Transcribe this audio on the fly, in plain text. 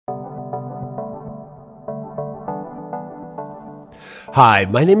Hi,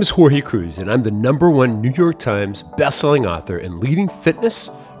 my name is Jorge Cruz, and I'm the #1 New York Times bestselling author and leading fitness,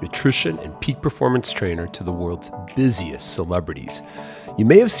 nutrition, and peak performance trainer to the world's busiest celebrities. You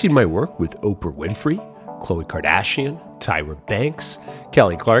may have seen my work with Oprah Winfrey, Khloe Kardashian, Tyra Banks,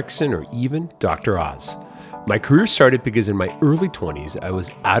 Kelly Clarkson, or even Dr. Oz. My career started because in my early 20s, I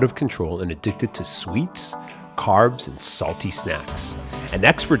was out of control and addicted to sweets, carbs, and salty snacks. And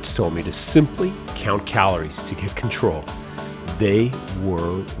experts told me to simply count calories to get control. They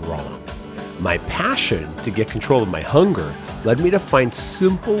were wrong. My passion to get control of my hunger led me to find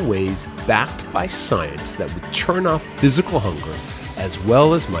simple ways backed by science that would turn off physical hunger as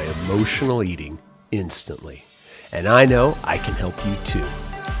well as my emotional eating instantly. And I know I can help you too.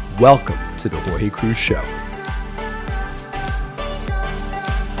 Welcome to the Jorge Cruz Show.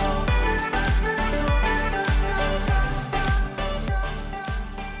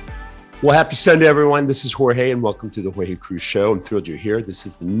 Well, happy Sunday, everyone. This is Jorge, and welcome to the Jorge Cruz Show. I'm thrilled you're here. This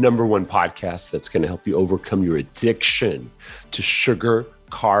is the #1 podcast that's going to help you overcome your addiction to sugar,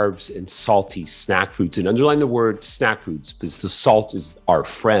 carbs, and salty snack foods. And underline the word snack foods because the salt is our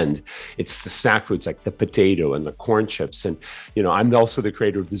friend. It's the snack foods like the potato and the corn chips. And, I'm also the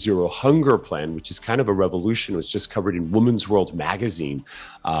creator of the Zero Hunger Plan, which is kind of a revolution. It was just covered in Women's World magazine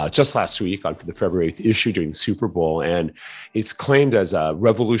just last week on the February 8th issue during the Super Bowl. And it's claimed as a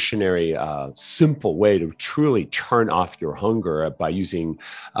revolutionary, simple way to truly turn off your hunger by using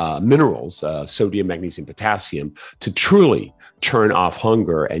minerals, sodium, magnesium, potassium, to truly turn off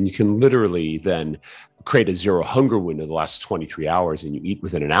hunger. And you can literally then create a zero hunger window the last 23 hours, and you eat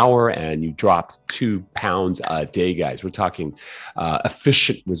within an hour and you drop 2 pounds a day, guys. We're talking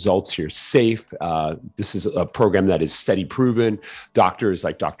efficient results here, safe. This is a program that is study proven. Doctors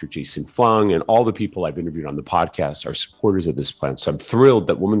like Dr. Jason Fung and all the people I've interviewed on the podcast are supporters of this plan. So I'm thrilled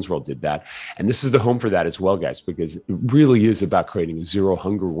that Women's World did that. And this is the home for that as well, guys, because it really is about creating a zero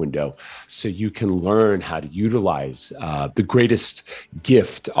hunger window so you can learn how to utilize the greatest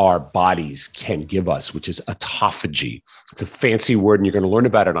gift our bodies can give us, which is autophagy. It's a fancy word, and you're going to learn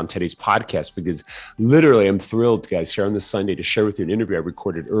about it on today's podcast because literally I'm thrilled, guys, here on this Sunday to share with you an interview I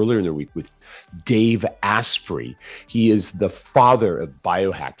recorded earlier in the week with Dave Asprey. He is the father of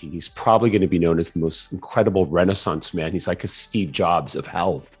biohacking. He's probably going to be known as the most incredible Renaissance man. He's like a Steve Jobs of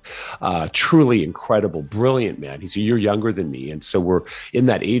health. Truly incredible, brilliant man. He's a year younger than me. And so we're in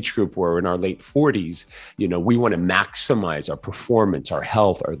that age group where in our late 40s, we want to maximize our performance, our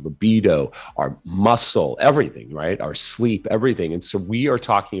health, our libido, our muscle, everything, right? Our sleep, everything. And so we are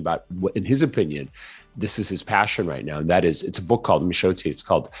talking about, in his opinion, this is his passion right now. And that is, it's a book called, let me show it to you. It's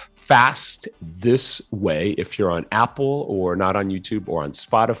called Fast This Way. If you're on Apple or not on YouTube or on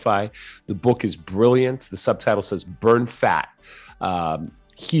Spotify, the book is brilliant. The subtitle says Burn Fat,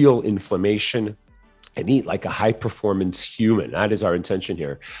 Heal Inflammation, and eat like a high-performance human. That is our intention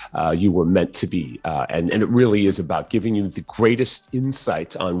here. You were meant to be. And it really is about giving you the greatest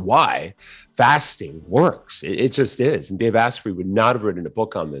insights on why fasting works. It just is. And Dave Asprey would not have written a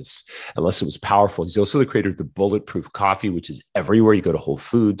book on this unless it was powerful. He's also the creator of the Bulletproof Coffee, which is everywhere. You go to Whole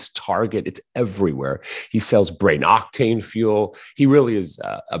Foods, Target, it's everywhere. He sells Brain Octane Fuel. He really is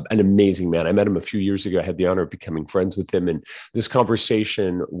an amazing man. I met him a few years ago. I had the honor of becoming friends with him. And this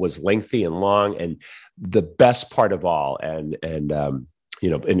conversation was lengthy and long. And the best part of all, and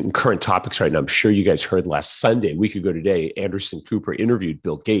in current topics right now, I'm sure you guys heard last Sunday, a week ago today, Anderson Cooper interviewed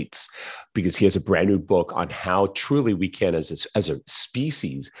Bill Gates because he has a brand new book on how truly we can, as a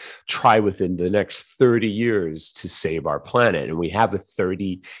species, try within the next 30 years to save our planet. And we have a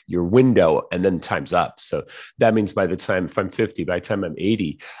 30-year window, and then time's up. So that means by the time, if I'm 50, by the time I'm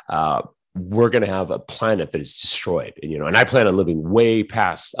 80, we're going to have a planet that is destroyed. And I plan on living way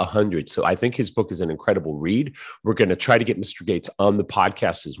past 100. So I think his book is an incredible read. We're going to try to get Mr. Gates on the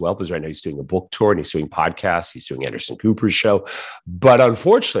podcast as well, because right now he's doing a book tour and he's doing podcasts. He's doing Anderson Cooper's show. But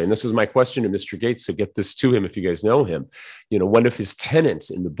unfortunately, and this is my question to Mr. Gates, so get this to him if you guys know him, one of his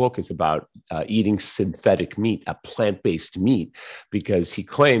tenets in the book is about eating synthetic meat, a plant-based meat, because he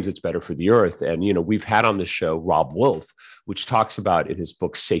claims it's better for the earth. And, we've had on the show Rob Wolf, which talks about in his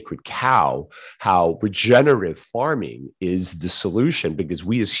book, Sacred Cow, how regenerative farming is the solution because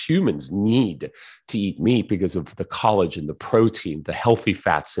we as humans need to eat meat because of the collagen, the protein, the healthy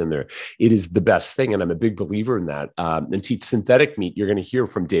fats in there. It is the best thing. And I'm a big believer in that. And to eat synthetic meat, you're going to hear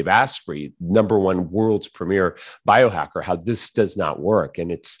from Dave Asprey, #1 world's premier biohacker, how this does not work.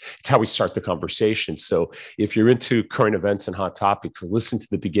 And it's how we start the conversation. So if you're into current events and hot topics, listen to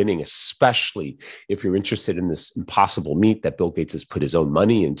the beginning, especially if you're interested in this impossible meat estate that Bill Gates has put his own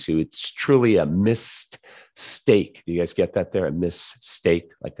money into. It's truly a missed steak. Do you guys get that there? A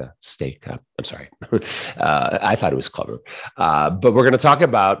mistake, like a steak. I'm sorry. I thought it was clever. But we're going to talk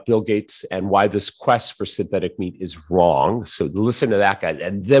about Bill Gates and why this quest for synthetic meat is wrong. So listen to that, guys.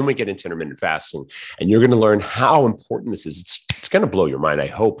 And then we get into intermittent fasting. And you're going to learn how important this is. It's going to blow your mind, I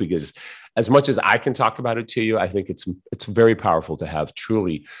hope, because as much as I can talk about it to you, I think it's very powerful to have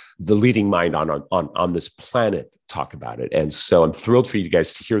truly the leading mind on this planet talk about it. And so I'm thrilled for you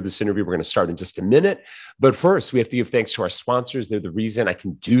guys to hear this interview. We're going to start in just a minute. But first, we have to give thanks to our sponsors. They're the reason I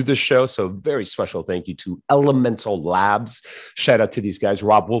can do this show. So a very special thank you to Elemental Labs. Shout out to these guys.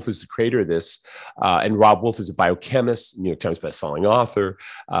 Rob Wolf is the creator of this. And Rob Wolf is a biochemist, New York Times bestselling author,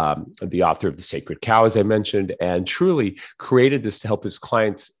 the author of The Sacred Cow, as I mentioned, and truly created this to help his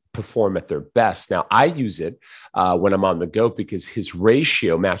clients perform at their best. Now, I use it when I'm on the go because his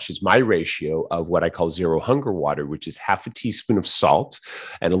ratio matches my ratio of what I call zero hunger water, which is half a teaspoon of salt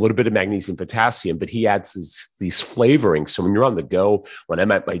and a little bit of magnesium, potassium. But he adds these flavorings. So when you're on the go, when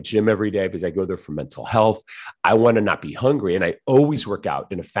I'm at my gym every day, because I go there for mental health, I want to not be hungry. And I always work out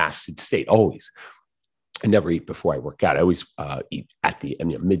in a fasted state, always. I never eat before I work out. I always eat at the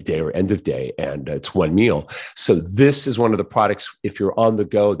midday or end of day, and it's one meal. So this is one of the products, if you're on the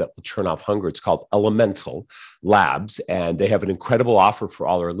go, that will turn off hunger. It's called Elemental Labs, and they have an incredible offer for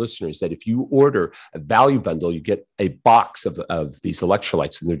all our listeners that if you order a value bundle, you get a box of these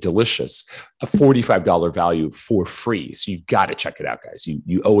electrolytes, and they're delicious, a $45 value for free. So you got to check it out, guys.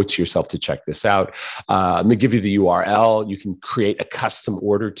 You owe it to yourself to check this out. Let me give you the URL. You can create a custom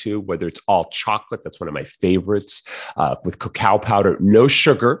order too, whether it's all chocolate. That's one of my favorites, with cacao powder, no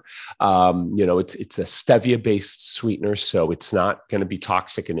sugar. It's a stevia-based sweetener, so it's not going to be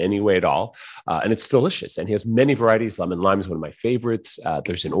toxic in any way at all. And it's delicious. And he has many varieties. Lemon lime is one of my favorites.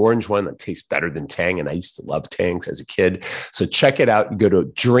 There's an orange one that tastes better than Tang, and I used to love Tangs as a kid. So check it out. Go to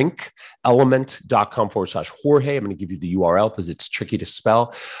drinkelement.com/Jorge. I'm going to give you the URL because it's tricky to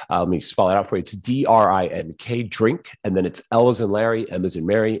spell. Let me spell it out for you. It's DRINK, drink, and then it's L as in Larry, M as in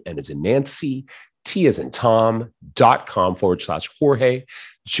Mary, N as in Nancy, T as in Tom.com/Jorge,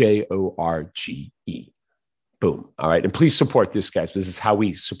 JORGE. Boom. All right. And please support this, guys. This is how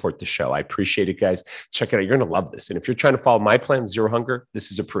we support the show. I appreciate it, guys. Check it out. You're going to love this. And if you're trying to follow my plan, Zero Hunger,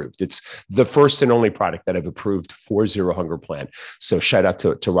 this is approved. It's the first and only product that I've approved for Zero Hunger plan. So shout out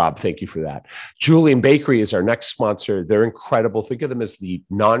to Rob. Thank you for that. Julian Bakery is our next sponsor. They're incredible. Think of them as the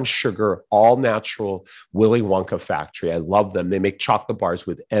non-sugar, all-natural Willy Wonka factory. I love them. They make chocolate bars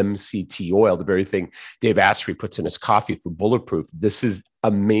with MCT oil, the very thing Dave Asprey puts in his coffee for bulletproof. This is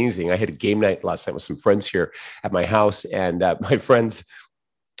amazing. I had a game night last night with some friends here at my house, and my friends,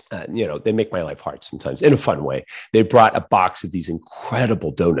 they make my life hard sometimes in a fun way. They brought a box of these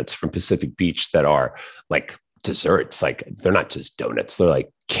incredible donuts from Pacific Beach that are like desserts. Like they're not just donuts, they're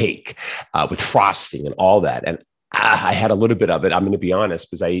like cake with frosting and all that. And I had a little bit of it. I'm going to be honest,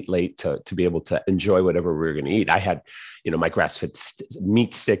 because I eat late to be able to enjoy whatever we were going to eat. I had, my grass-fed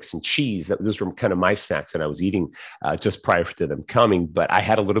meat sticks and cheese. Those were kind of my snacks that I was eating just prior to them coming. But I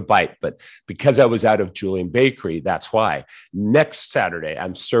had a little bite. But because I was out of Julian Bakery, that's why. Next Saturday,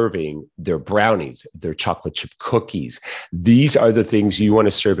 I'm serving their brownies, their chocolate chip cookies. These are the things you want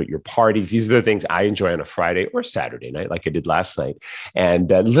to serve at your parties. These are the things I enjoy on a Friday or Saturday night, like I did last night.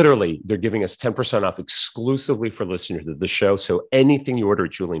 And literally, they're giving us 10% off exclusively for listeners of the show. So anything you order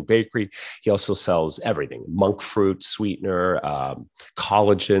at Julian Bakery, he also sells everything: monk fruit, sweetener,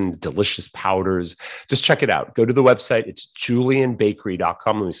 collagen, delicious powders. Just check it out. Go to the website. It's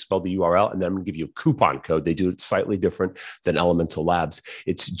julianbakery.com. Let me spell the URL, and then I'm going to give you a coupon code. They do it slightly different than Elemental Labs.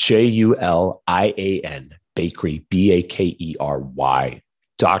 It's JULIAN Bakery, BAKERY.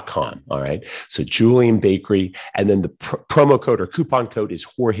 .com. All right. So Julian Bakery. And then the promo code or coupon code is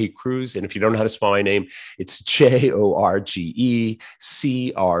Jorge Cruz. And if you don't know how to spell my name, it's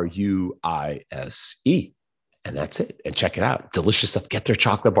JORGECRUISE. And that's it. And check it out. Delicious stuff. Get their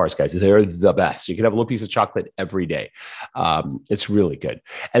chocolate bars, guys. They're the best. You can have a little piece of chocolate every day. It's really good.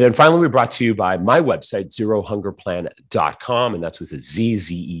 And then finally, we're brought to you by my website, zerohungerplan.com. And that's with a Z,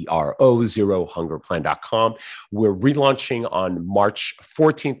 Z-E-R-O, zerohungerplan.com. We're relaunching on March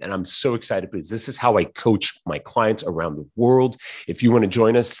 14th. And I'm so excited because this is how I coach my clients around the world. If you want to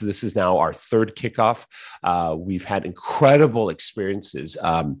join us, this is now our third kickoff. We've had incredible experiences.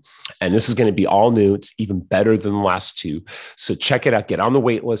 And this is going to be all new. It's even better better than the last two. So check it out. Get on the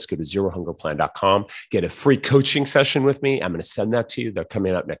wait list. Go to zerohungerplan.com. Get a free coaching session with me. I'm going to send that to you. They're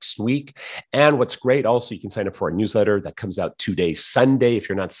coming out next week. And what's great also, you can sign up for our newsletter that comes out today, Sunday. If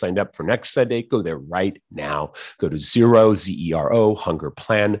you're not signed up for next Sunday, go there right now. Go to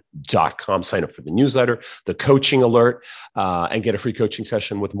hungerplan.com. Sign up for the newsletter, the coaching alert, and get a free coaching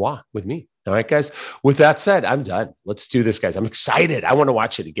session with me. All right, guys. With that said, I'm done. Let's do this, guys. I'm excited. I want to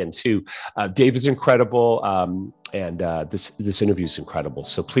watch it again too. Dave is incredible, and this interview is incredible.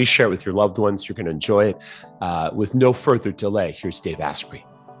 So please share it with your loved ones. You're going to enjoy it. With no further delay, here's Dave Asprey.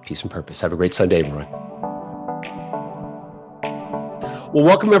 Peace and purpose. Have a great Sunday, everyone. Well,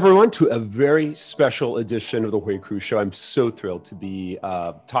 welcome everyone to a very special edition of the Jorge Cruz Show. I'm so thrilled to be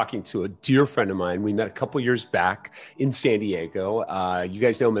talking to a dear friend of mine. We met a couple years back in San Diego. You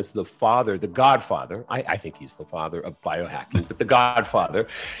guys know him as the godfather. I think he's the father of biohacking, but the godfather.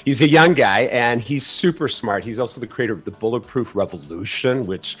 He's a young guy and he's super smart. He's also the creator of the Bulletproof Revolution,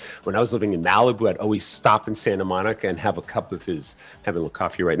 which when I was living in Malibu, I'd always stop in Santa Monica and have a cup of his, having a little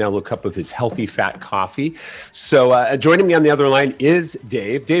coffee right now, a little cup of his healthy fat coffee. So joining me on the other line is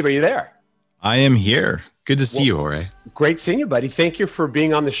Dave. Dave, are you there? I am here. Good to see you, Jorge. Great seeing you, buddy. Thank you for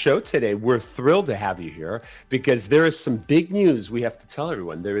being on the show today. We're thrilled to have you here because there is some big news we have to tell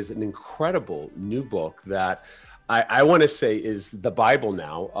everyone. There is an incredible new book that I want to say is the Bible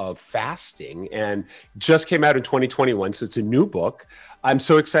now of fasting and just came out in 2021. So it's a new book. I'm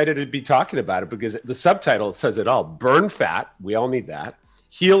so excited to be talking about it because the subtitle says it all. Burn fat. We all need that.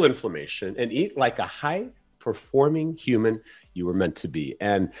 Heal inflammation and eat like a high-performing human you were meant to be.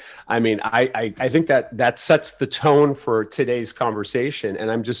 And I mean, I think that sets the tone for today's conversation.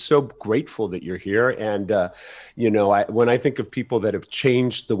 And I'm just so grateful that you're here. And, when I think of people that have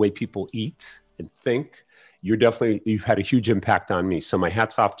changed the way people eat and think, you've had a huge impact on me. So my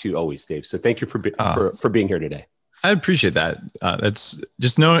hat's off to you always, Dave. So thank you for being here today. I appreciate that. That's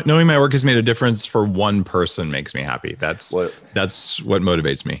just knowing my work has made a difference for one person makes me happy. That's what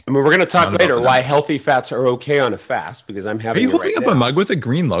motivates me. I mean, we're going to talk later why healthy fats are okay on a fast because I'm having. Are you holding up a mug with a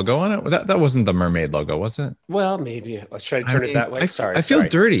green logo on it? That wasn't the mermaid logo, was it? Well, maybe. Let's try to turn it that way. I feel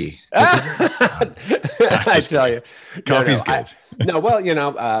dirty. I tell you, coffee's good.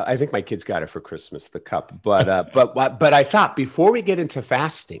 I think my kids got it for Christmas, the cup. But I thought before we get into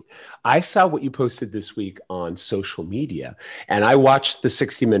fasting, I saw what you posted this week on social media, and I watched the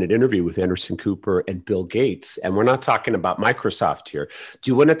 60-minute interview with Anderson Cooper and Bill Gates. And we're not talking about Microsoft here. Do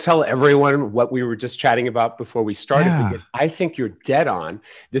you want to tell everyone what we were just chatting about before we started? Yeah. Because I think you're dead on.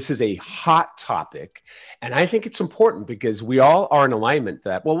 This is a hot topic, and I think it's important because we all are in alignment.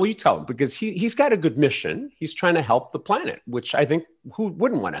 Will you tell him? Because he's got a good mission. He's trying to help the planet, which I think who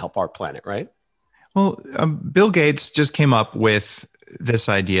wouldn't want to help our planet, right? Well, Bill Gates just came up with this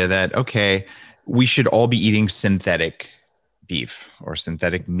idea that, okay, we should all be eating synthetic beef or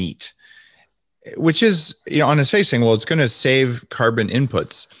synthetic meat, which is, on his face saying, well, it's going to save carbon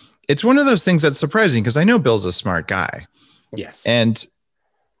inputs. It's one of those things that's surprising because I know Bill's a smart guy. Yes. And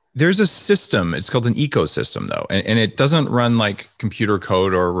there's a system, it's called an ecosystem though. And it doesn't run like computer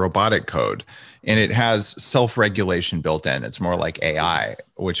code or robotic code. And it has self-regulation built in. It's more like AI,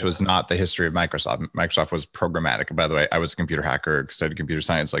 which was not the history of Microsoft. Microsoft was programmatic. By the way, I was a computer hacker, studied computer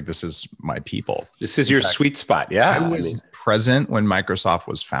science. Like, this is my people. This is your sweet spot. Yeah. I was present when Microsoft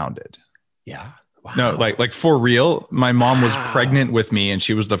was founded. Yeah. Wow. No, like for real. My mom was pregnant with me, and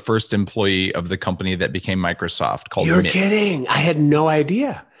she was the first employee of the company that became Microsoft. Called You're MIT. Kidding. I had no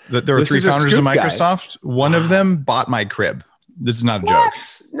idea. There were three founders of Microsoft. Guys. One of them bought my crib. This is not a joke.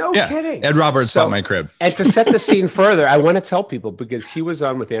 No kidding. Ed Roberts bought my crib. And to set the scene further, I want to tell people, because he was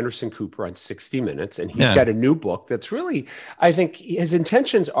on with Anderson Cooper on 60 Minutes, and he's got a new book that's really, I think his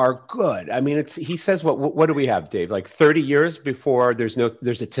intentions are good. I mean, he says, what do we have, Dave? Like 30 years before there's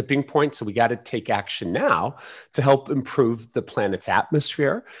a tipping point. So we got to take action now to help improve the planet's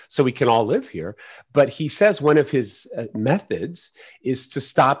atmosphere so we can all live here. But he says one of his methods is to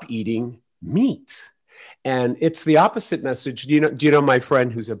stop eating meat. And it's the opposite message. Do you know my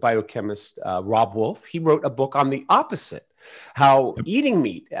friend who's a biochemist, Rob Wolf? He wrote a book on the opposite, how eating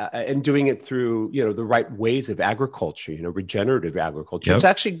meat and doing it through, the right ways of agriculture, regenerative agriculture, it's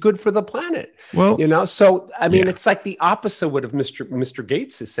actually good for the planet. Well, so, I mean, it's like the opposite of what Mr.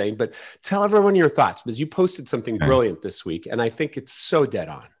 Gates is saying, but tell everyone your thoughts, because you posted something brilliant this week, and I think it's so dead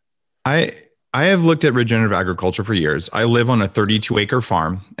on. I have looked at regenerative agriculture for years. I live on a 32-acre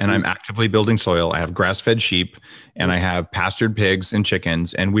farm, and I'm actively building soil. I have grass-fed sheep, and I have pastured pigs and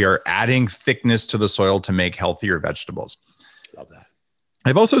chickens, and we are adding thickness to the soil to make healthier vegetables. Love that.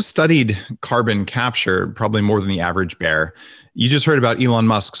 I've also studied carbon capture, probably more than the average bear. You just heard about Elon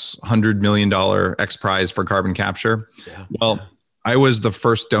Musk's $100 million X Prize for carbon capture. Yeah. Well, I was the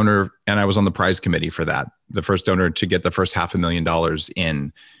first donor, and I was on the prize committee for that. The first donor to get the first $500,000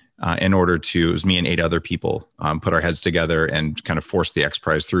 in order to, it was me and 8 other people, put our heads together and kind of force the X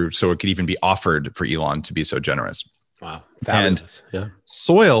Prize through so it could even be offered for Elon to be so generous. Wow. Fabulous. And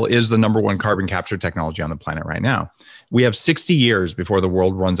soil is the number one carbon capture technology on the planet right now. We have 60 years before the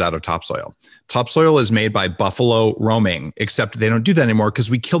world runs out of topsoil. Topsoil is made by buffalo roaming, except they don't do that anymore because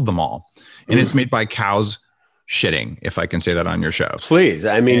we killed them all. And it's made by cows shitting, if I can say that on your show. Please.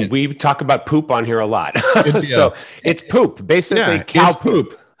 I mean, we talk about poop on here a lot. So it's poop, basically cow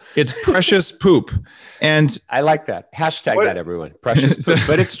poop. It's precious poop. And I like that. Hashtag that, everyone. Precious poop.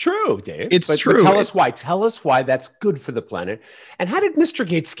 But it's true, Dave. It's true. But tell us why. Tell us why that's good for the planet. And how did Mr.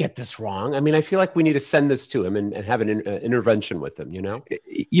 Gates get this wrong? I mean, I feel like we need to send this to him and have an intervention with him, you know?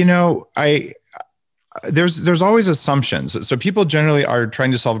 There's always assumptions. So people generally are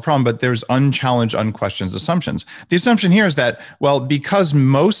trying to solve a problem, but there's unchallenged, unquestioned assumptions. The assumption here is that, well, because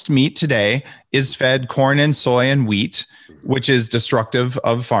most meat today is fed corn and soy and wheat, which is destructive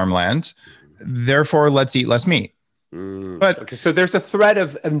of farmland, therefore let's eat less meat. But okay, so there's a thread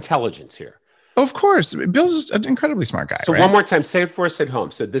of intelligence here. Of course, Bill's an incredibly smart guy. So right? One more time, say it for us at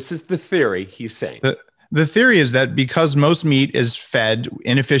home. So this is the theory he's saying. The theory is that because most meat is fed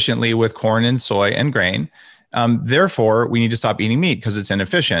inefficiently with corn and soy and grain, therefore we need to stop eating meat because it's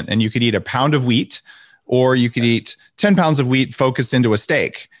inefficient. And you could eat a pound of wheat, or you could eat 10 pounds of wheat focused into a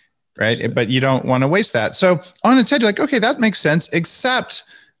steak, right? But you don't want to waste that. So on its head, you're like, okay, that makes sense, except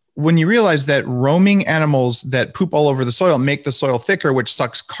when you realize that roaming animals that poop all over the soil make the soil thicker, which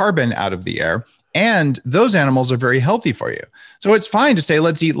sucks carbon out of the air. And those animals are very healthy for you. So it's fine to say,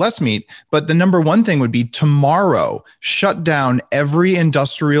 let's eat less meat. But the number one thing would be tomorrow, shut down every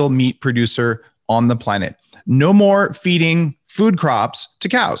industrial meat producer on the planet. No more feeding food crops to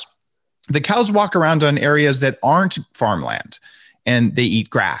cows. The cows walk around on areas that aren't farmland and they eat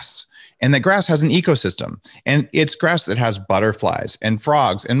grass. And the grass has an ecosystem, and it's grass that has butterflies and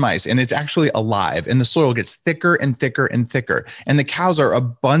frogs and mice, and it's actually alive, and the soil gets thicker and thicker and thicker, and the cows are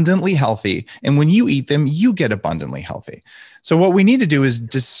abundantly healthy. And when you eat them, you get abundantly healthy. So what we need to do is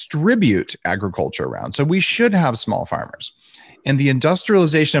distribute agriculture around. So we should have small farmers. And the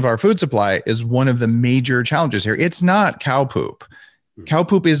industrialization of our food supply is one of the major challenges here. It's not cow poop. Cow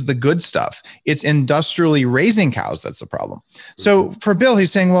poop is the good stuff. It's industrially raising cows that's the problem. So for Bill,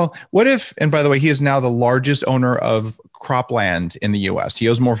 he's saying, well, what if, and by the way, he is now the largest owner of cropland in the US. He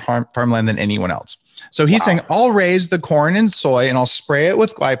owns more farmland than anyone else. So he's saying, I'll raise the corn and soy and I'll spray it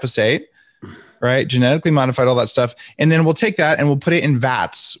with glyphosate, right? Genetically modified, all that stuff. And then we'll take that and we'll put it in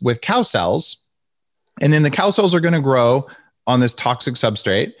vats with cow cells. And then the cow cells are going to grow on this toxic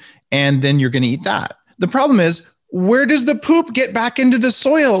substrate. And then you're going to eat that. The problem is, where does the poop get back into the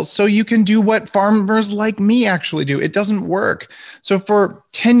soil so you can do what farmers like me actually do? It doesn't work. So for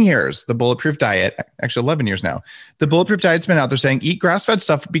 10 years, the Bulletproof Diet, actually 11 years now, the Bulletproof Diet's been out there saying, eat grass-fed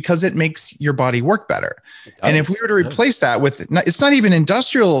stuff because it makes your body work better. And if we were to replace that with, it's not even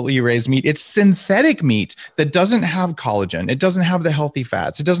industrially raised meat, it's synthetic meat that doesn't have collagen. It doesn't have the healthy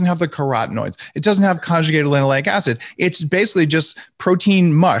fats. It doesn't have the carotenoids. It doesn't have conjugated linoleic acid. It's basically just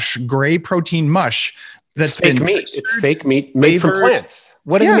protein mush, gray protein mush. That's fake meat. It's fake meat made from plants.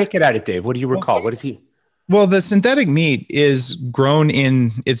 What do you make it out of, Dave? What do you recall? What is he? Well, the synthetic meat is grown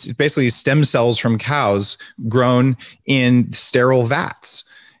in, it's basically stem cells from cows grown in sterile vats.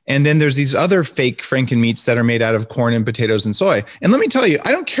 And then there's these other fake Franken meats that are made out of corn and potatoes and soy. And let me tell you,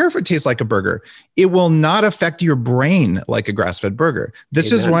 I don't care if it tastes like a burger. It will not affect your brain like a grass-fed burger.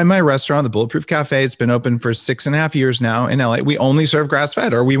 This is why my restaurant, the Bulletproof Cafe, it's been open for 6.5 years now in LA. We only serve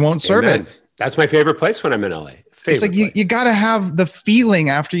grass-fed or we won't serve it. That's my favorite place when I'm in LA. It's like you got to have the feeling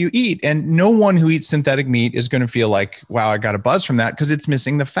after you eat. And no one who eats synthetic meat is going to feel like, wow, I got a buzz from that, because it's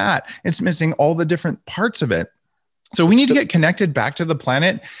missing the fat. It's missing all the different parts of it. So we need to get connected back to the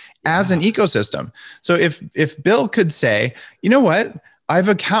planet as an ecosystem. So if Bill could say, you know what, I've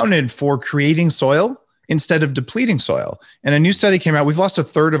accounted for creating soil instead of depleting soil. And a new study came out. We've lost a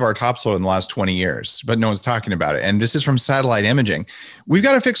third of our topsoil in the last 20 years, but no one's talking about it. And this is from satellite imaging. We've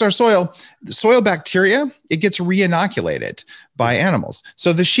got to fix our soil. The soil bacteria, it gets re-inoculated by animals.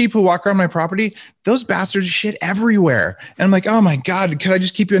 So the sheep who walk around my property, those bastards shit everywhere. And I'm like, oh my God, could I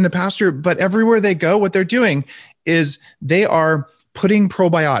just keep you in the pasture? But everywhere they go, what they're doing is they are putting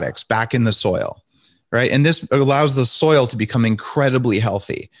probiotics back in the soil, right? And this allows the soil to become incredibly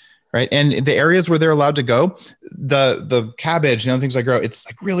healthy. right? And the areas where they're allowed to go, the cabbage and other things I grow, it's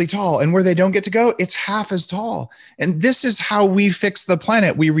like really tall. And where they don't get to go, it's half as tall. And this is how we fix the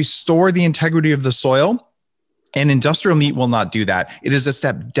planet. We restore the integrity of the soil, and industrial meat will not do that. It is a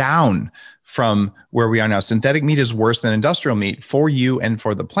step down from where we are now. Synthetic meat is worse than industrial meat for you and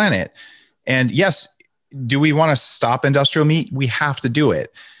for the planet. And yes, do we want to stop industrial meat? We have to do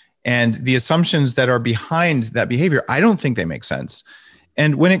it. And the assumptions that are behind that behavior, I don't think they make sense.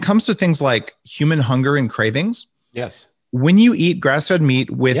 And when it comes to things like human hunger and cravings, yes, when you eat grass-fed meat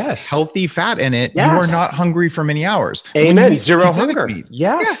with healthy fat in it, you are not hungry for many hours. Amen. Zero hunger. Meat,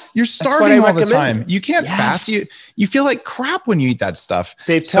 you're starving all the time. You can't fast. You feel like crap when you eat that stuff.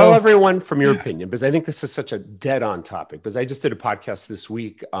 Dave, tell everyone from your opinion, because I think this is such a dead-on topic. Because I just did a podcast this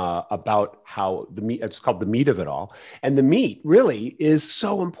week about how the meat, it's called The Meat of It All. And the meat really is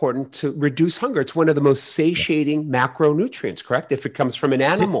so important to reduce hunger. It's one of the most satiating macronutrients, correct? If it comes from an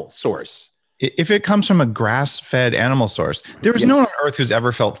animal source. If it comes from a grass-fed animal source, there was no one on earth who's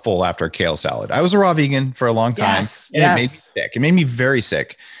ever felt full after a kale salad. I was a raw vegan for a long time, and it made me sick. It made me very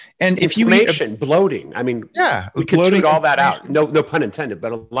sick. And if you eat bloating, I mean, we could toot all that out. No pun intended,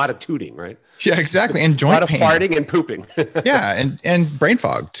 but a lot of tooting, right? Yeah, exactly. And joint pain. A lot of farting and pooping. and brain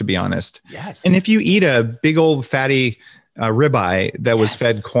fog, to be honest. Yes. And if you eat a big old fatty ribeye that was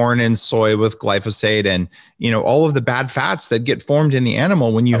fed corn and soy with glyphosate and, all of the bad fats that get formed in the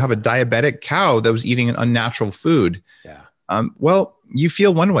animal when you have a diabetic cow that was eating an unnatural food. Yeah. Well, you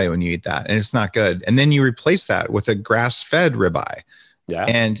feel one way when you eat that and it's not good. And then you replace that with a grass-fed ribeye. Yeah.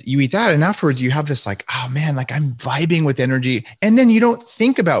 And you eat that. And afterwards you have this like, oh man, like I'm vibing with energy. And then you don't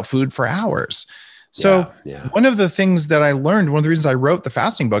think about food for hours. So one of the things that I learned, one of the reasons I wrote the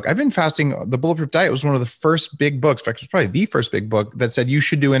fasting book, I've been fasting. The Bulletproof Diet was one of the first big books. In fact, it was probably the first big book that said you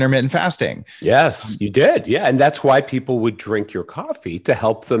should do intermittent fasting. Yes, you did. Yeah. And that's why people would drink your coffee, to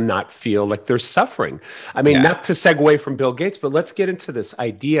help them not feel like they're suffering. I mean, not to segue from Bill Gates, but let's get into this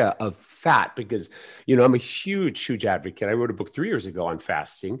idea of fat, because, I'm a huge advocate. I wrote a book 3 years ago on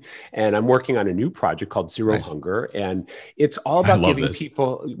fasting, and I'm working on a new project called Zero Hunger. And it's all about giving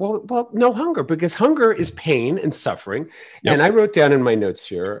people, no hunger, because hunger is pain and suffering. Yep. And I wrote down in my notes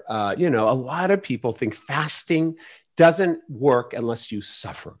here, a lot of people think fasting doesn't work unless you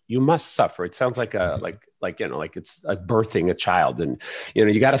suffer. You must suffer. It sounds like like it's a birthing a child, and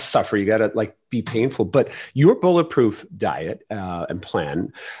you got to suffer. You got to be painful. But your bulletproof diet and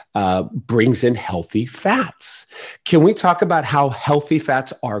plan brings in healthy fats. Can we talk about how healthy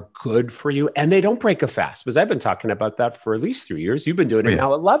fats are good for you, and they don't break a fast? Because I've been talking about that for at least 3 years. You've been doing it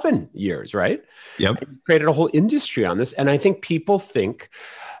now 11 years, right? Yep. You created a whole industry on this, and I think people think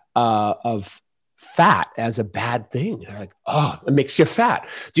of fat as a bad thing. They're like, oh, it makes you fat.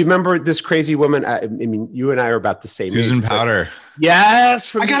 Do you remember this crazy woman? I mean, you and I are about the same Susan age. Powder.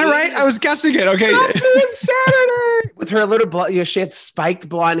 Yes. I got it right. I was guessing it. Okay. Saturday. With her little blonde, she had spiked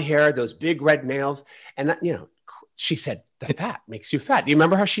blonde hair, those big red nails. And, she said, the fat makes you fat. Do you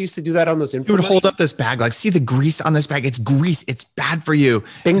remember how she used to do that on those infomercials? She would hold up this bag, like, see the grease on this bag? It's grease. It's bad for you.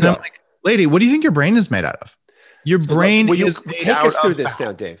 Bingo. And I'm like, lady, what do you think your brain is made out of? Your brain is take us through this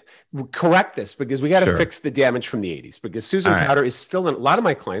now, Dave. Correct this, because we got to fix the damage from the 80s, because Susan Powder is still in. A lot of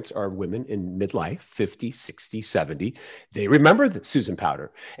my clients are women in midlife, 50, 60, 70. They remember Susan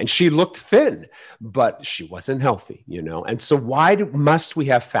Powder, and she looked thin, but she wasn't healthy, And so why must we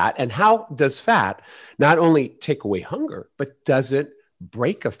have fat? And how does fat not only take away hunger, but does it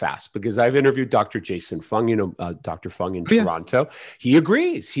break a fast? Because I've interviewed Dr. Jason Fung, Dr. Fung in Toronto. He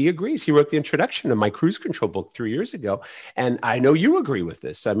agrees. He wrote the introduction to my cruise control book 3 years ago. And I know you agree with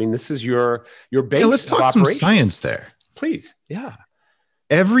this. I mean, this is your base. Let's talk some science there. Please. Yeah.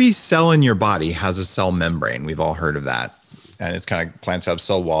 Every cell in your body has a cell membrane. We've all heard of that. And it's kind of, plants have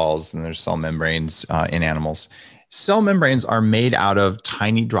cell walls, and there's cell membranes in animals. Cell membranes are made out of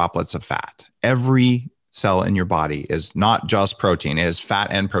tiny droplets of fat. Every cell in your body is not just protein. It is fat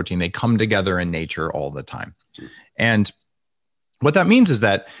and protein. They come together in nature all the time. And what that means is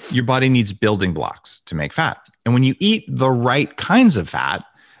that your body needs building blocks to make fat. And when you eat the right kinds of fat,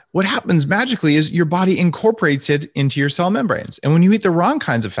 what happens magically is your body incorporates it into your cell membranes. And when you eat the wrong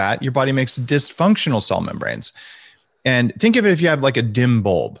kinds of fat, your body makes dysfunctional cell membranes. And think of it if you have like a dim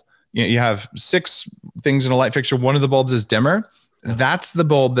bulb. You have 6 things in a light fixture. One of the bulbs is dimmer. That's the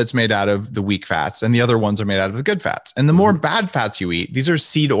bulb that's made out of the weak fats, and the other ones are made out of the good fats. And the more bad fats you eat, these are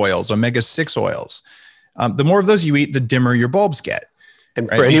seed oils, omega-6 oils. The more of those you eat, the dimmer your bulbs get. And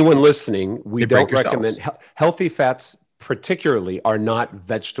for anyone listening, we don't recommend healthy fats, particularly, are not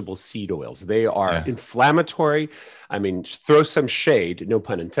vegetable seed oils. They are inflammatory. I mean, throw some shade, no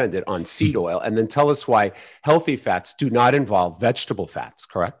pun intended, on seed oil, and then tell us why healthy fats do not involve vegetable fats,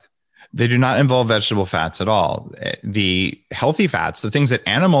 correct? They do not involve vegetable fats at all. The healthy fats, the things that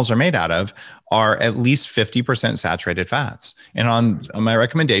animals are made out of, are at least 50% saturated fats. And on my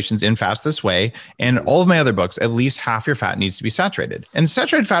recommendations in Fast This Way and all of my other books, at least half your fat needs to be saturated. And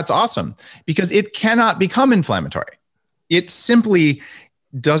saturated fat's awesome because it cannot become inflammatory. It simply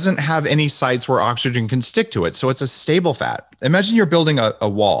doesn't have any sites where oxygen can stick to it. So it's a stable fat. Imagine you're building a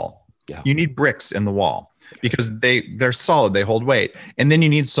wall. Yeah. You need bricks in the wall because they're solid, they hold weight. And then you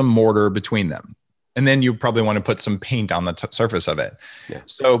need some mortar between them. And then you probably want to put some paint on the surface of it. Yeah.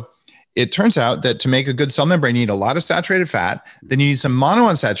 So it turns out that to make a good cell membrane, you need a lot of saturated fat. Then you need some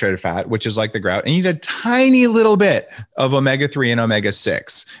monounsaturated fat, which is like the grout. And you need a tiny little bit of omega-3 and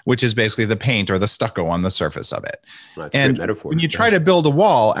omega-6, which is basically the paint or the stucco on the surface of it. That's and metaphor. When you try to build a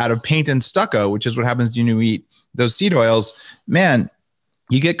wall out of paint and stucco, which is what happens when you eat those seed oils, man,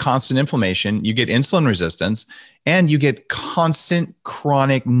 you get constant inflammation, you get insulin resistance, and you get constant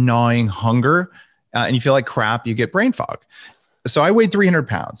chronic gnawing hunger, and you feel like crap, you get brain fog. So I weighed 300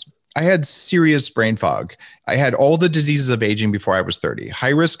 pounds. I had serious brain fog. I had all the diseases of aging before I was 30, high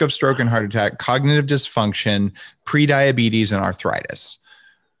risk of stroke and heart attack, cognitive dysfunction, prediabetes, and arthritis.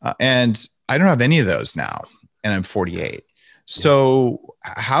 And I don't have any of those now, and I'm 48. So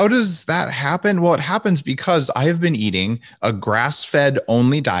how does that happen? Well, it happens because I have been eating a grass-fed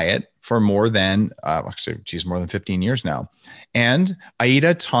only diet for more than, more than 15 years now. And I eat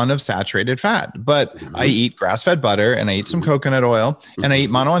a ton of saturated fat, but I eat grass-fed butter and I eat some coconut oil and I eat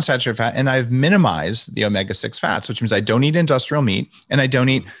monounsaturated fat, and I've minimized the omega-6 fats, which means I don't eat industrial meat and I don't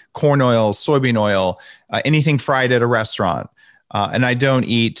eat corn oil, soybean oil, anything fried at a restaurant. And I don't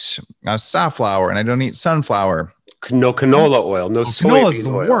eat safflower and I don't eat sunflower. No canola oil, no soybean oil. Canola is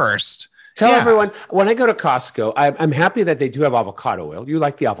the worst. Tell everyone, when I go to Costco, I'm happy that they do have avocado oil. You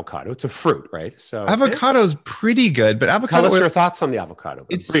like the avocado. It's a fruit, right? So avocado's pretty good, but avocado Tell us your thoughts on the avocado.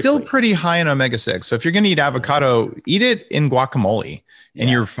 It's briefly. Still pretty high in omega-6. So if you're going to eat avocado, eat it in guacamole and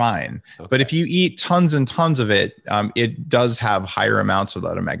you're fine. Okay. But if you eat tons and tons of it, it does have higher amounts of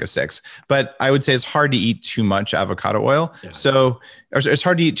that omega-6. But I would say it's hard to eat too much avocado oil. Yeah. So it's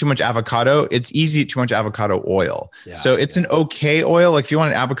hard to eat too much avocado. It's easy to eat too much avocado oil. Yeah, so it's an okay oil. Like if you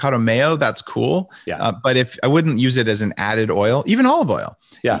want an avocado mayo, that's cool. Yeah. But if I wouldn't use it as an added oil, even olive oil.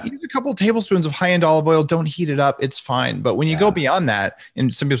 Yeah. Eat a couple of tablespoons of high-end olive oil. Don't heat it up. It's fine. But when you go beyond that,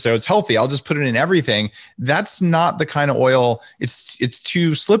 and some people say, oh, it's healthy, I'll just put it in everything. That's not the kind of oil. It's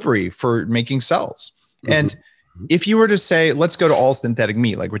too slippery for making cells. Mm-hmm. And if you were to say, let's go to all synthetic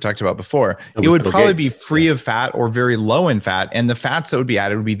meat, like we talked about before, it would probably be free of fat or very low in fat. And the fats that would be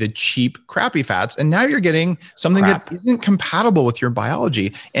added would be the cheap, crappy fats. And now you're getting something that isn't compatible with your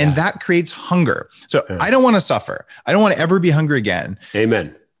biology. And that creates hunger. So I don't want to suffer. I don't want to ever be hungry again.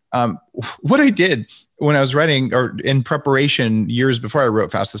 Amen. What I did when I was writing or in preparation years before I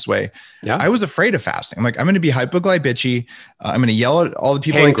wrote Fast This Way, I was afraid of fasting. I'm like, I'm going to be hypoglycemic. I'm going to yell at all the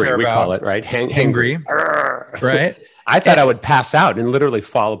people I care about. We call it, right? Hangry. Right. I thought I would pass out and literally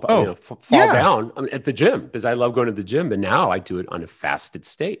fall down at the gym because I love going to the gym. But now I do it on a fasted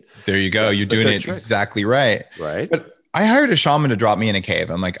state. There you go. You're doing it exactly right. Right. But I hired a shaman to drop me in a cave.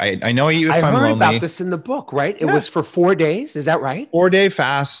 I'm like, I know you. I heard about this in the book, right? It was for 4 days. Is that right? 4-day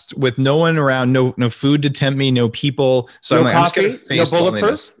fast with no one around, no food to tempt me, no people. So no I'm like, coffee, I'm just gonna face no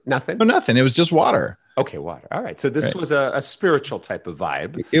bulletproof, nothing. No, nothing. It was just water. Okay, water. All right. So this was a spiritual type of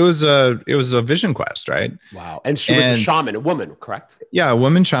vibe. It was a vision quest, right? Wow. And she was a shaman, a woman, correct? Yeah, a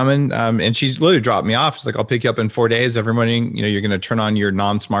woman shaman. And she literally dropped me off. She's like, I'll pick you up in 4 days. Every morning, you're going to turn on your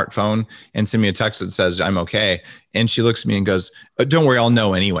non-smartphone and send me a text that says, I'm okay. And she looks at me and goes, don't worry, I'll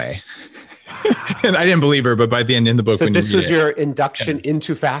know anyway. And I didn't believe her, but by the end in the book, so this was your induction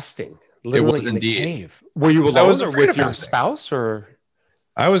into fasting. Literally it was in indeed. The cave. Were you alone or with your spouse or?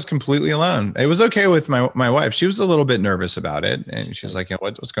 I was completely alone. It was okay with my wife. She was a little bit nervous about it. And she was like,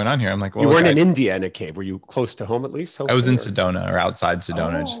 what's going on here? I'm like, well, you weren't in India in a cave. Were you close to home at least? I was in Sedona or outside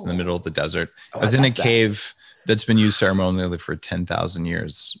Sedona, just in the middle of the desert. I was in a cave that's been used ceremonially for 10,000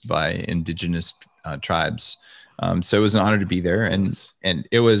 years by indigenous tribes. So it was an honor to be there. And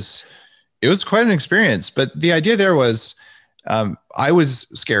it was quite an experience. But the idea there was, I was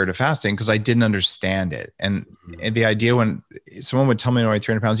scared of fasting because I didn't understand it. And the idea when someone would tell me, I weigh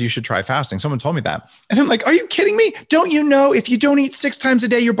 300 pounds, you should try fasting. Someone told me that. And I'm like, are you kidding me? Don't you know if you don't eat 6 times a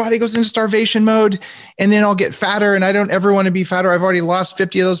day, your body goes into starvation mode and then I'll get fatter and I don't ever want to be fatter. I've already lost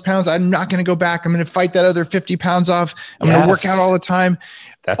 50 of those pounds. I'm not going to go back. I'm going to fight that other 50 pounds off. I'm going to work out all the time.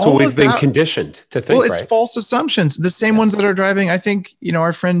 That's what we've been conditioned to think. Well, it's false assumptions. The same ones that are driving. I think,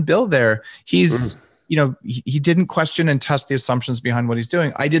 our friend Bill there, he's he didn't question and test the assumptions behind what he's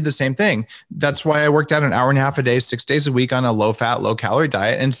doing. I did the same thing. That's why I worked out an hour and a half a day, 6 days a week on a low fat, low calorie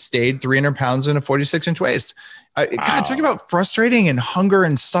diet and stayed 300 pounds in a 46-inch waist. God, talk about frustrating and hunger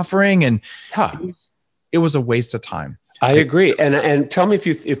and suffering. And it was a waste of time. I agree. And tell me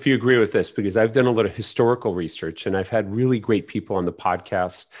if you agree with this, because I've done a lot of historical research and I've had really great people on the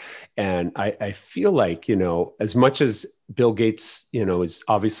podcast. And I feel like, as much as Bill Gates, is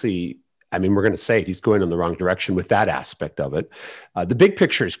obviously, we're going to say it, he's going in the wrong direction with that aspect of it. The big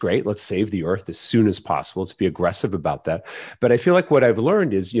picture is great. Let's save the earth as soon as possible. Let's be aggressive about that. But I feel like what I've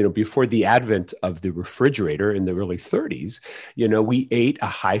learned is, before the advent of the refrigerator in the early 30s, we ate a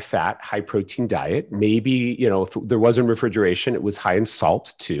high fat, high protein diet. Maybe, if there wasn't refrigeration, it was high in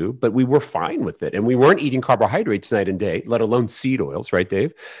salt too, but we were fine with it. And we weren't eating carbohydrates night and day, let alone seed oils, right,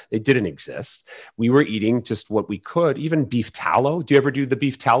 Dave? They didn't exist. We were eating just what we could, even beef tallow. Do you ever do the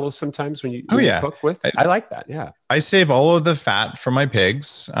beef tallow sometimes when you cook with? I like that. Yeah. I save all of the fat for my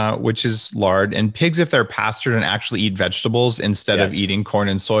pigs, which is lard. And pigs, if they're pastured and actually eat vegetables instead of eating corn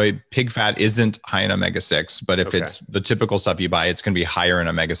and soy, pig fat isn't high in omega-6. But if it's the typical stuff you buy, it's going to be higher in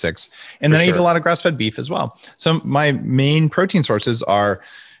omega-6. And then I eat a lot of grass-fed beef as well. So my main protein sources are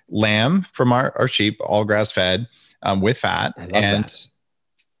lamb from our sheep, all grass-fed with fat, and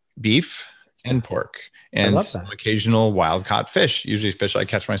beef and pork. And some occasional wild caught fish, usually fish I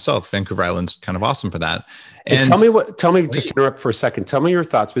catch myself. Vancouver Island's kind of awesome for that. And tell me, just interrupt for a second. Tell me your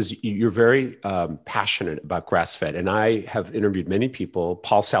thoughts, because you're very passionate about grass-fed. And I have interviewed many people.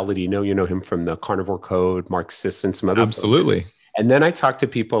 Paul Saladino, you know him from the Carnivore Code, Mark Sisson, some other Absolutely. folks. And then I talk to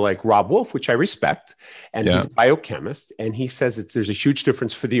people like Rob Wolf, which I respect, and he's a biochemist. And he says there's a huge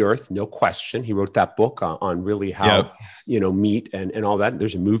difference for the earth, no question. He wrote that book on really how, meat and all that.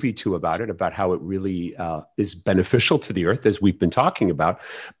 There's a movie too about it, about how it really is beneficial to the earth, as we've been talking about.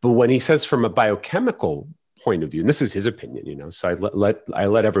 But when he says from a biochemical point of view, and this is his opinion, so I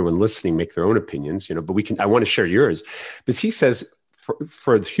let everyone listening make their own opinions, but I want to share yours, because he says,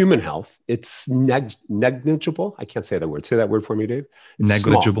 for human health, it's negligible. I can't say that word. Say that word for me, Dave. It's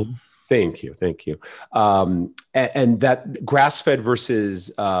negligible. Small. Thank you. And that grass-fed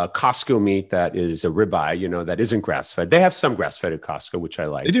versus Costco meat that is a ribeye, that isn't grass-fed. They have some grass-fed at Costco, which I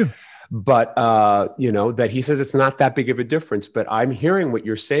like. They do. But, that he says it's not that big of a difference. But I'm hearing what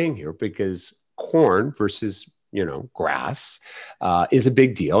you're saying here, because corn versus grass is a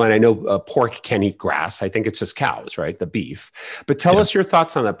big deal. And I know pork can eat grass. I think it's just cows, right? The beef. But tell us your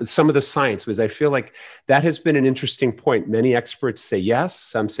thoughts on that. But some of the science, because I feel like that has been an interesting point. Many experts say yes,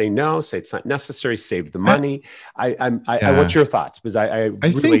 some say no, say it's not necessary, save the money. I want your thoughts, because I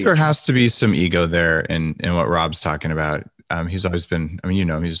really think there has to be some ego there in what Rob's talking about. He's always been,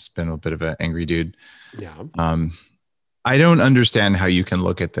 he's been a bit of an angry dude. Yeah. I don't understand how you can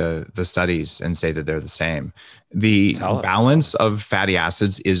look at the studies and say that they're the same. The balance of fatty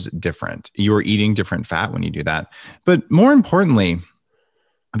acids is different. You are eating different fat when you do that. But more importantly,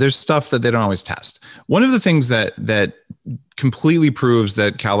 there's stuff that they don't always test. One of the things that completely proves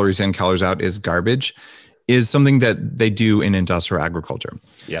that calories in, calories out is garbage is something that they do in industrial agriculture.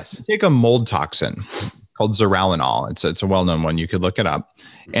 Yes. You take a mold toxin called zearalenol. It's a well-known one. You could look it up.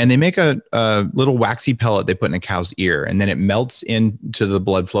 And they make a little waxy pellet they put in a cow's ear, and then it melts into the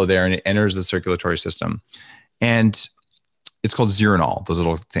blood flow there and it enters the circulatory system. And it's called zearalenol, those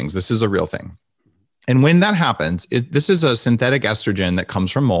little things. This is a real thing. And when that happens, this is a synthetic estrogen that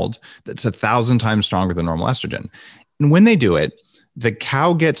comes from mold that's 1,000 times stronger than normal estrogen. And when they do it, the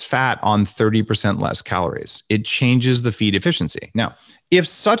cow gets fat on 30% less calories. It changes the feed efficiency. Now, if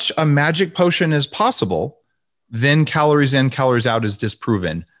such a magic potion is possible, then calories in, calories out is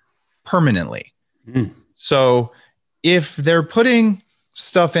disproven permanently. So if they're putting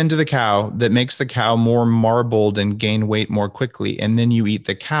stuff into the cow that makes the cow more marbled and gain weight more quickly, and then you eat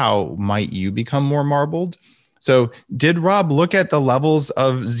the cow, might you become more marbled? So did Rob look at the levels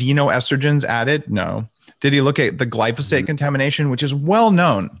of xenoestrogens added? No. Did he look at the glyphosate contamination, which is well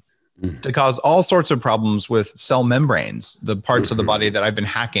known to cause all sorts of problems with cell membranes, the parts of the body that I've been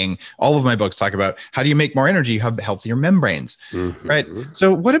hacking? All of my books talk about how do you make more energy, have healthier membranes, right?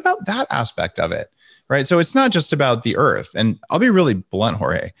 So what about that aspect of it, right? So it's not just about the earth. And I'll be really blunt,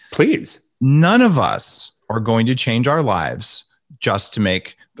 Jorge. Please. None of us are going to change our lives just to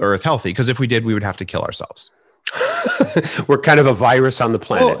make the earth healthy, because if we did, we would have to kill ourselves. We're kind of a virus on the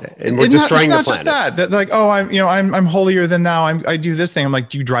planet, and we're destroying the planet. It's not just that, like, oh, I'm holier than thou. I do this thing. I'm like,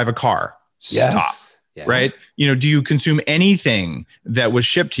 do you drive a car? Stop. Yeah. Right. Do you consume anything that was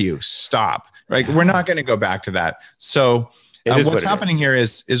shipped to you? Stop. Right. We're not going to go back to that. So what's happening here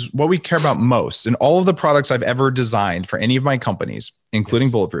is what we care about most. And all of the products I've ever designed for any of my companies including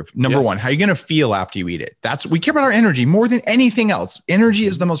Yes. bulletproof. Number Yes. one, how are you going to feel after you eat it? We care about our energy more than anything else. Energy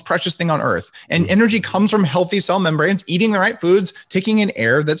is the most precious thing on earth. And energy comes from healthy cell membranes, eating the right foods, taking in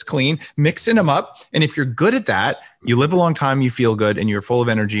air that's clean, mixing them up. And if you're good at that, you live a long time, you feel good, and you're full of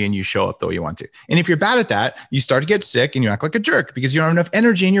energy, and you show up the way you want to. And if you're bad at that, you start to get sick and you act like a jerk because you don't have enough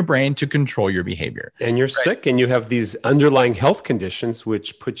energy in your brain to control your behavior. And you're sick, and you have these underlying health conditions,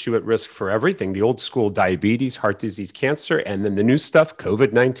 which put you at risk for everything. The old school diabetes, heart disease, cancer, and then the new stuff,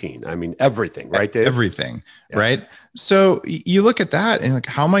 COVID-19. I mean, everything, right, Dave? Everything, right? So you look at that and like,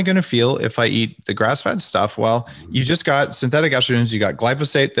 how am I going to feel if I eat the grass-fed stuff? Well, you just got synthetic estrogens, you got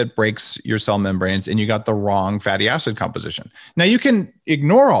glyphosate that breaks your cell membranes, and you got the wrong fatty acid composition. Now you can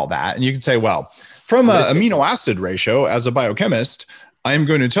ignore all that and you can say, well, from an amino acid ratio as a biochemist, I'm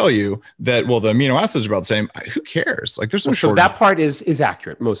going to tell you that, well, the amino acids are about the same. Who cares? Like there's no So shortage. that part is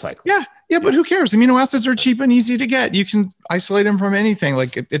accurate, most likely. Yeah, but who cares? Amino acids are cheap and easy to get. You can isolate them from anything.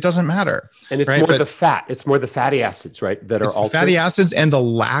 Like it doesn't matter. And it's right? more the fat. It's more the fatty acids, right? That are It's the altered. fatty acids and the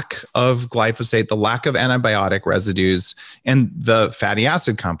lack of glyphosate, the lack of antibiotic residues, and the fatty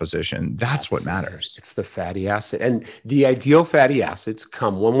acid composition. That's what matters. It's the fatty acid. And the ideal fatty acids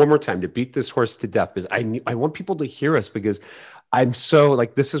come one more time to beat this horse to death, because I want people to hear us, because I'm so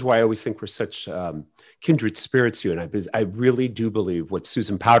like, this is why I always think we're such kindred spirits, you and I, because I really do believe what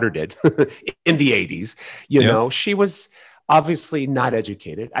Susan Powter did in the 80s. You know, she was obviously not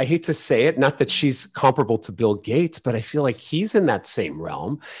educated. I hate to say it, not that she's comparable to Bill Gates, but I feel like he's in that same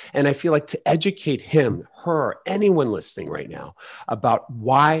realm. And I feel like to educate him, her, anyone listening right now about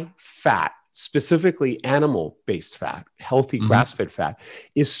why fat, specifically animal-based fat, healthy grass-fed fat,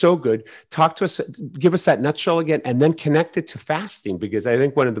 is so good. Talk to us, give us that nutshell again, and then connect it to fasting, because I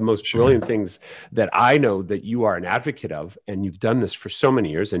think one of the most brilliant things that I know that you are an advocate of, and you've done this for so many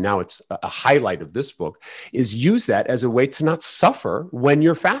years, and now it's a highlight of this book, is use that as a way to not suffer when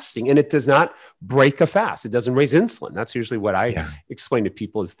you're fasting. And it does not break a fast. It doesn't raise insulin. That's usually what I explain to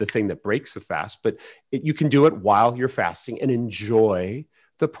people is the thing that breaks a fast, but you can do it while you're fasting and enjoy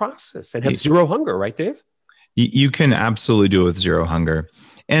the process and have zero hunger, right, Dave? You can absolutely do it with zero hunger.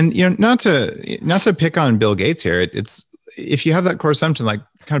 And not to pick on Bill Gates here. It's if you have that core assumption, like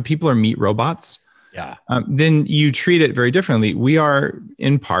kind of people are meat robots, then you treat it very differently. We are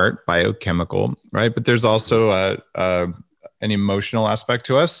in part biochemical, right? But there's also an emotional aspect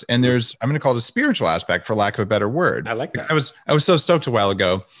to us, and there's, I'm going to call it a spiritual aspect, for lack of a better word. I like that. I was so stoked a while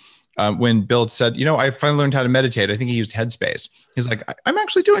ago. When Bill said, I finally learned how to meditate. I think he used Headspace. He's like, I'm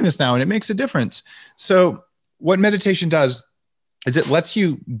actually doing this now and it makes a difference. So what meditation does is it lets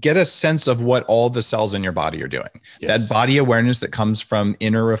you get a sense of what all the cells in your body are doing. That body awareness that comes from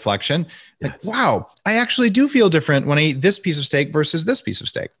inner reflection. Like, wow, I actually do feel different when I eat this piece of steak versus this piece of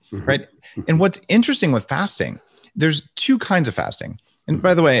steak, right? And what's interesting with fasting, there's two kinds of fasting. And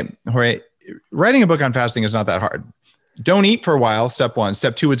by the way, Jorge, writing a book on fasting is not that hard. Don't eat for a while. Step one.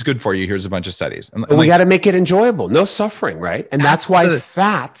 Step two, it's good for you. Here's a bunch of studies. And we got to make it enjoyable. No suffering, right? And that's why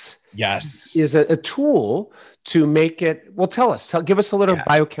fat is a tool to make it. Well, give us a little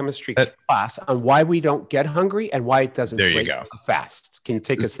biochemistry class on why we don't get hungry and why it doesn't break a fast. Can you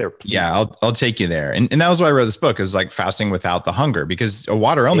take us there, please? Yeah, I'll take you there. And that was why I wrote this book, is like fasting without the hunger, because a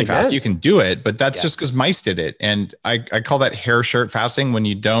water only fast, you can do it, but that's just because mice did it. And I call that hair shirt fasting, when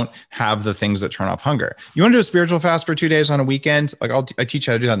you don't have the things that turn off hunger. You want to do a spiritual fast for 2 days on a weekend? Like I teach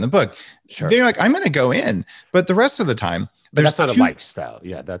you how to do that in the book. Sure. They're like, I'm going to go in, but the rest of the time, but that's not a lifestyle.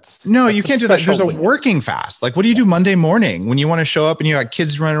 Yeah, you can't do that. There's a working fast. Like, what do you do Monday morning when you want to show up and you got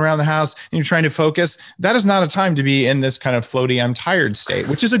kids running around the house and you're trying to focus? That is not a time to be in this kind of floaty, I'm tired state,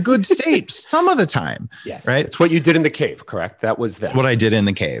 which is a good state some of the time. Yes. Right. It's what you did in the cave, correct? That was that. That's what I did in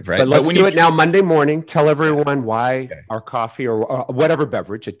the cave. Right. But let's do it now Monday morning. Tell everyone why our coffee or whatever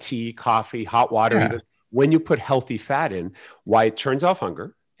beverage, a tea, coffee, hot water, even, when you put healthy fat in, why it turns off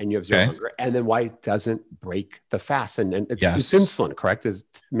hunger. And you have zero hunger, and then why it doesn't break the fast, and it's insulin, correct?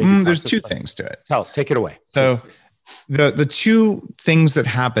 There's two things to it. Take it away. So, the two things that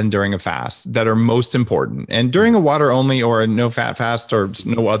happen during a fast that are most important, and during a water only or a no fat fast or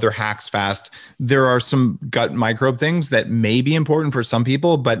no other hacks fast, there are some gut microbe things that may be important for some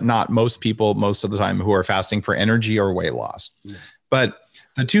people, but not most people most of the time who are fasting for energy or weight loss. But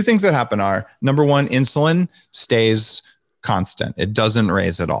the two things that happen are, number one, insulin stays constant. It doesn't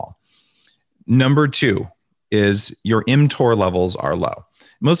raise at all. Number two is your mTOR levels are low.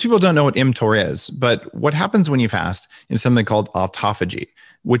 Most people don't know what mTOR is, but what happens when you fast is something called autophagy,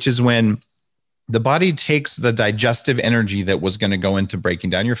 which is when the body takes the digestive energy that was going to go into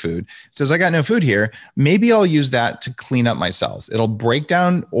breaking down your food, says, I got no food here. Maybe I'll use that to clean up my cells. It'll break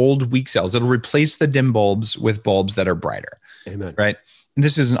down old weak cells. It'll replace the dim bulbs with bulbs that are brighter. Amen. right? And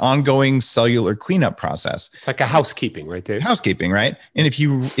this is an ongoing cellular cleanup process. It's like a housekeeping, right, Dave? Housekeeping, right? And if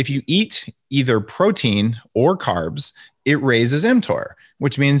you eat either protein or carbs, it raises mTOR,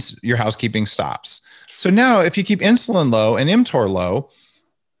 which means your housekeeping stops. So now if you keep insulin low and mTOR low,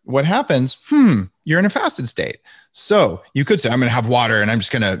 what happens? You're in a fasted state. So you could say, I'm going to have water and I'm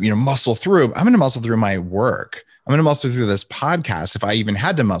just going to, muscle through. I'm going to muscle through my work. I'm going to muscle through this podcast if I even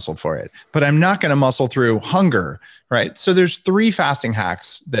had to muscle for it, but I'm not going to muscle through hunger, right? So there's 3 fasting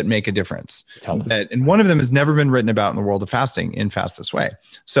hacks that make a difference. And one of them has never been written about in the world of fasting in Fast This Way.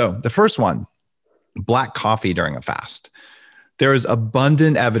 So the first one, black coffee during a fast. There is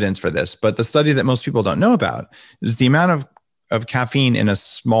abundant evidence for this, but the study that most people don't know about is the amount of caffeine in in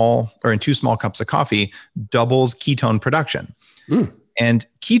 2 small cups of coffee doubles ketone production. And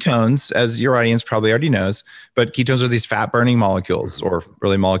ketones, as your audience probably already knows, but ketones are these fat burning molecules, or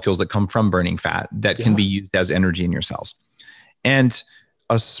really molecules that come from burning fat that can be used as energy in your cells. And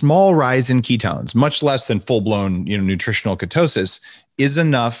a small rise in ketones, much less than full blown, nutritional ketosis, is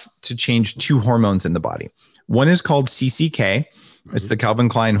enough to change 2 hormones in the body. One is called CCK. It's the Calvin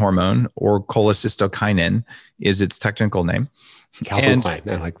Klein hormone, or cholecystokinin is its technical name. Calvin Klein,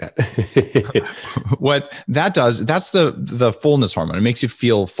 I like that. What that does, that's the fullness hormone. It makes you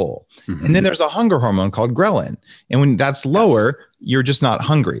feel full. And then there's a hunger hormone called ghrelin. And when that's lower, you're just not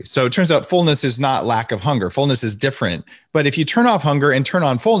hungry. So it turns out fullness is not lack of hunger. Fullness is different. But if you turn off hunger and turn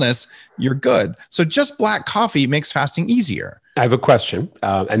on fullness, you're good. So just black coffee makes fasting easier. I have a question.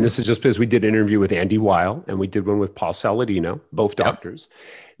 And this is just because we did an interview with Andy Weil and we did one with Paul Saladino, both doctors.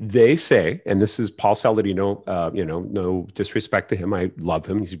 They say, and this is Paul Saladino, no disrespect to him. I love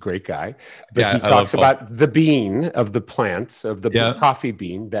him. He's a great guy. But he talks about the bean of the plants, of the coffee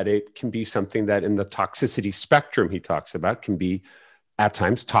bean, that it can be something that in the toxicity spectrum he talks about can be at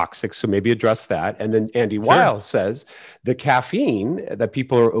times toxic. So maybe address that. And then Andy Weil says the caffeine, that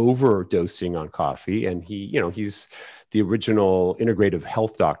people are overdosing on coffee. And he's the original integrative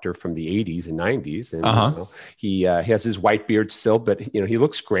health doctor from the 80s and 90s. And he has his white beard still, but he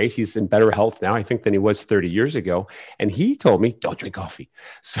looks great. He's in better health now, I think, than he was 30 years ago. And he told me, don't drink coffee.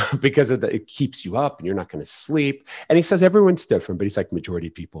 So because it keeps you up and you're not going to sleep. And he says everyone's different, but he's like, majority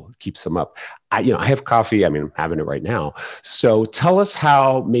of people, it keeps them up. I have coffee. I'm having it right now. So tell us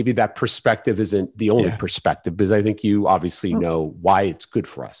how maybe that perspective isn't the only perspective, because I think you obviously know why it's good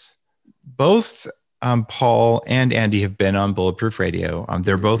for us. Both Paul and Andy have been on Bulletproof Radio.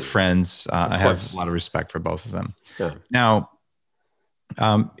 They're both friends. I have a lot of respect for both of them. Yeah. Now,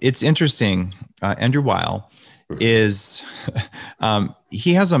 it's interesting. Andrew Weil is,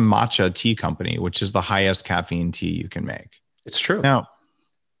 he has a matcha tea company, which is the highest caffeine tea you can make. It's true. Now,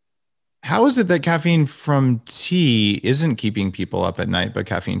 how is it that caffeine from tea isn't keeping people up at night, but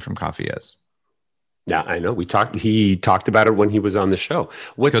caffeine from coffee is? Yeah, I know. He talked about it when he was on the show.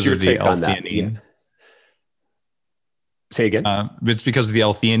 What's your take on that? Yeah. Say again. It's because of the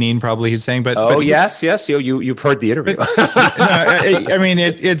L-theanine, probably he's saying. But yes. You've heard the interview.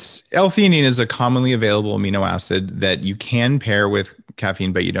 It's L-theanine is a commonly available amino acid that you can pair with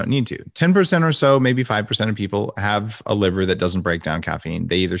caffeine, but you don't need to. 10% or so, maybe 5% of people have a liver that doesn't break down caffeine.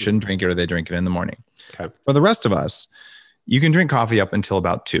 They either shouldn't drink it or they drink it in the morning. Okay. For the rest of us, you can drink coffee up until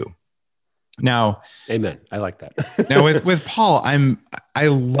about 2. Now, amen. I like that. Now with Paul, I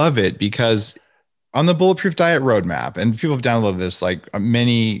love it because on the Bulletproof Diet Roadmap, and people have downloaded this like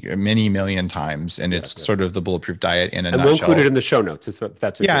many million times, and it's sort of the Bulletproof Diet in a nutshell. We'll include it in the show notes.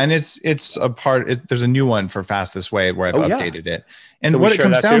 That's okay. And it's a part. There's a new one for Fast This Way where I've updated it, and what it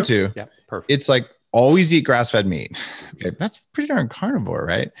comes down to, it's like always eat grass-fed meat. Okay, that's pretty darn carnivore,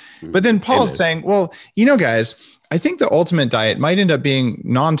 right? But then Paul's saying, well, guys, I think the ultimate diet might end up being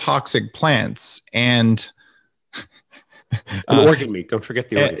non-toxic plants and organ meat. Don't forget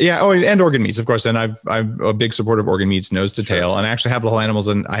the organ. And organ meats, of course. And I'm a big supporter of organ meats, nose to tail. And I actually have the whole animals,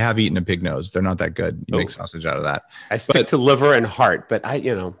 and I have eaten a pig nose. They're not that good. You make sausage out of that. I stick to liver and heart, but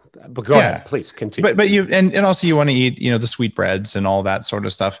but go ahead, please continue. But you and also you want to eat, the sweetbreads and all that sort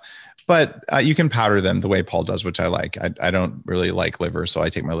of stuff. But you can powder them the way Paul does, which I like. I don't really like liver, so I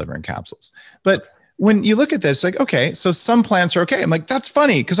take my liver in capsules. But when you look at this, like, okay, so some plants are okay. I'm like, that's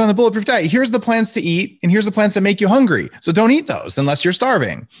funny, because on the Bulletproof Diet, here's the plants to eat, and here's the plants that make you hungry. So don't eat those unless you're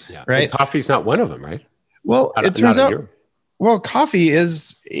starving, right? And coffee's not one of them, right? Well, it turns out, coffee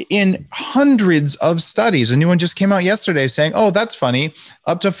is in hundreds of studies. A new one just came out yesterday saying, oh, that's funny,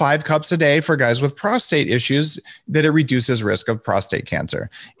 up to 5 cups a day for guys with prostate issues, that it reduces risk of prostate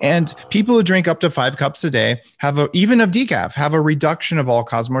cancer. And people who drink up to 5 cups a day even of decaf, have a reduction of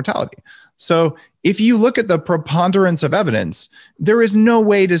all-cause mortality. So if you look at the preponderance of evidence, there is no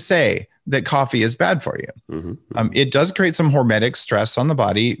way to say that coffee is bad for you. Mm-hmm. It does create some hormetic stress on the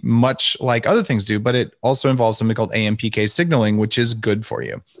body, much like other things do, but it also involves something called AMPK signaling, which is good for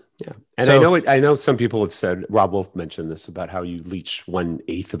you. Yeah. And so, I know some people have said, Rob Wolf mentioned this about how you leach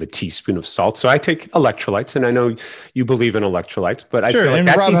 1/8 of a teaspoon of salt. So I take electrolytes, and I know you believe in electrolytes, but I feel like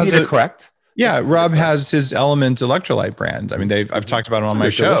that's easy to correct. Yeah, Rob has his Element electrolyte brand. I mean, I've talked about it on my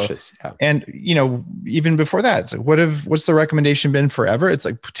show. Delicious, yeah. And even before that, it's like, what's the recommendation been forever? It's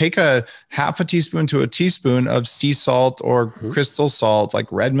like take a half a teaspoon to a teaspoon of sea salt or crystal salt, like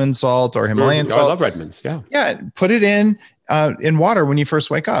Redmond salt or Himalayan salt. I love Redmonds. Yeah. Yeah. Put it in water when you first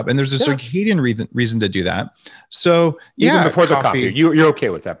wake up. And there's a circadian reason to do that. So even before the coffee, you're okay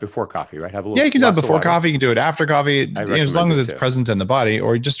with that before coffee, right? Have a little. Yeah, you can do it before coffee. You can do it after coffee, as long as it's present in the body,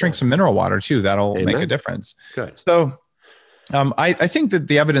 or just drink some mineral water too. That'll make a difference. Good. So I think that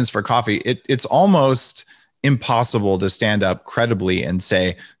the evidence for coffee, it's almost impossible to stand up credibly and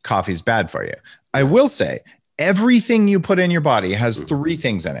say coffee's bad for you. I will say everything you put in your body has three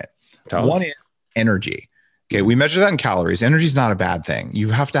things in it. One is energy. Okay, we measure that in calories. Energy is not a bad thing. You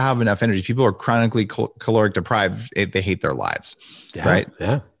have to have enough energy. People are chronically caloric deprived if they hate their lives, right?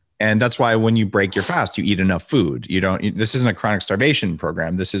 Yeah. And that's why when you break your fast, you eat enough food. This isn't a chronic starvation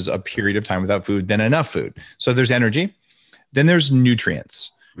program. This is a period of time without food, then enough food. So there's energy. Then there's nutrients,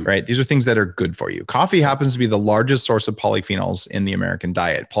 right? These are things that are good for you. Coffee happens to be the largest source of polyphenols in the American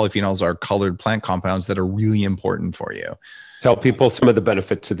diet. Polyphenols are colored plant compounds that are really important for you. Tell people some of the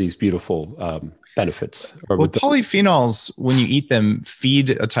benefits of these beautiful benefits. Polyphenols, when you eat them,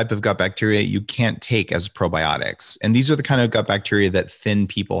 feed a type of gut bacteria you can't take as probiotics. And these are the kind of gut bacteria that thin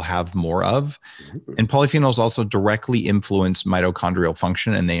people have more of. And polyphenols also directly influence mitochondrial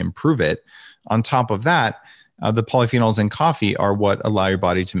function, and they improve it. On top of that, the polyphenols in coffee are what allow your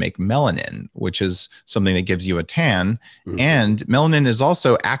body to make melanin, which is something that gives you a tan. And melanin is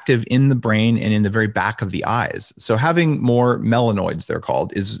also active in the brain and in the very back of the eyes. So having more melanoids, they're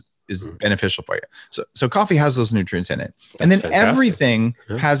called, is beneficial for you. So coffee has those nutrients in it. And then everything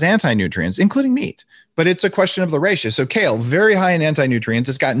has anti-nutrients, including meat. But it's a question of the ratio. So kale, very high in anti-nutrients.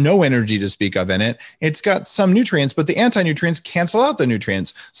 It's got no energy to speak of in it. It's got some nutrients, but the anti-nutrients cancel out the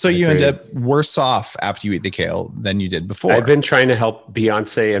nutrients. So you end up worse off after you eat the kale than you did before. I've been trying to help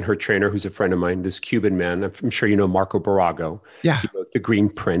Beyonce and her trainer, who's a friend of mine, this Cuban man. I'm sure you know Marco Barago. Yeah. He wrote The Green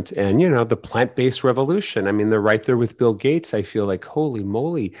Print and, the plant-based revolution. I mean, they're right there with Bill Gates. I feel like, holy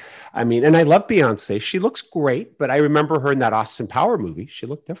moly. I mean, and I love Beyonce. She looks great, but I remember her in that Austin Power movie. She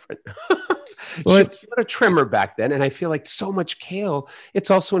looked different. She had a trimmer back then, and I feel like so much kale, it's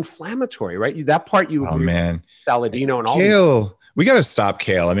also inflammatory, right? That part you agree with Saladino and all kale. We got to stop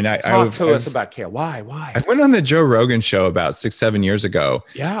kale. I mean, talk to us about kale. Why? I went on the Joe Rogan show about 6-7 years ago.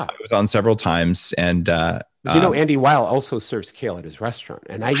 Yeah, I was on several times, and Andy Weil also serves kale at his restaurant,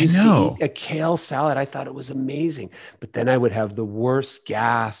 and I used to eat a kale salad. I thought it was amazing, but then I would have the worst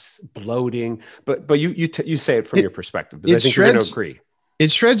gas, bloating. But you say it from your perspective, because I think you're going to agree.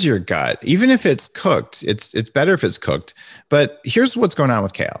 It shreds your gut. Even if it's cooked, it's better if it's cooked. But here's what's going on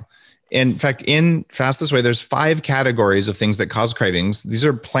with kale. In fact, in Fast This Way, there's 5 categories of things that cause cravings. These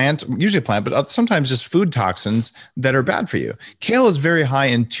are usually plant, but sometimes just food toxins that are bad for you. Kale is very high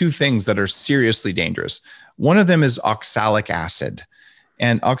in 2 things that are seriously dangerous. One of them is oxalic acid.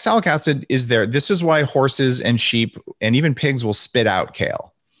 And oxalic acid is there. This is why horses and sheep and even pigs will spit out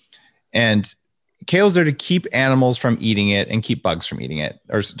kale. And kale's there to keep animals from eating it and keep bugs from eating it.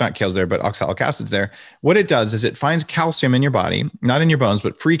 Or not kale's there, but oxalic acid's there. What it does is it finds calcium in your body, not in your bones,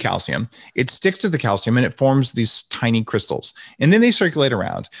 but free calcium. It sticks to the calcium and it forms these tiny crystals. And then they circulate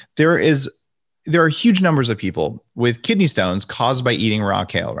around. There are huge numbers of people with kidney stones caused by eating raw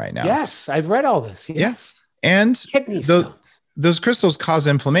kale right now. Yes, I've read all this. Yes. And kidney stones. Those crystals cause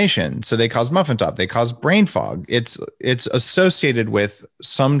inflammation. So they cause muffin top. They cause brain fog. It's associated with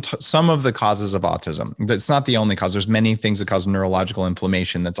some of the causes of autism. That's not the only cause. There's many things that cause neurological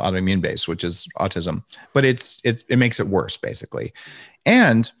inflammation that's autoimmune based, which is autism. But it makes it worse, basically.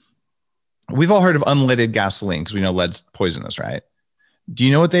 And we've all heard of unleaded gasoline because we know lead's poisonous, right? Do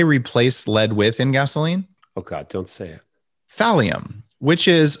you know what they replace lead with in gasoline? Oh, God, don't say it. Thallium, which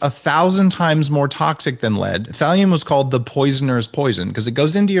is 1,000 times more toxic than lead. Thallium was called the poisoner's poison because it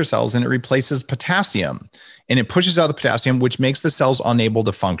goes into your cells and it replaces potassium and it pushes out the potassium, which makes the cells unable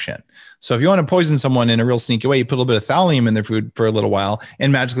to function. So if you want to poison someone in a real sneaky way, you put a little bit of thallium in their food for a little while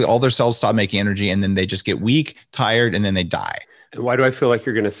and magically all their cells stop making energy and then they just get weak, tired, and then they die. And why do I feel like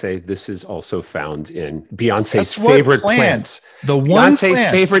you're going to say this is also found in Beyonce's favorite plant? Beyonce's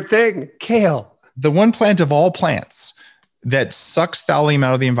favorite thing, kale. The one plant of all plants that sucks thallium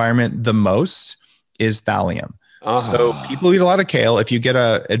out of the environment the most is thallium. So people who eat a lot of kale, if you get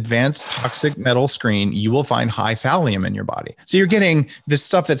a advanced toxic metal screen, you will find high thallium in your body. So you're getting this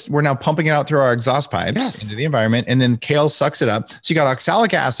stuff we're now pumping it out through our exhaust pipes into the environment, and then kale sucks it up. So you got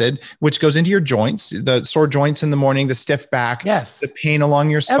oxalic acid, which goes into your joints, the sore joints in the morning, the stiff back, the pain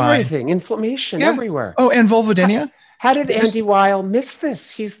along your spine. Everything, inflammation everywhere. Oh, and vulvodynia. How did Andy Weil miss this?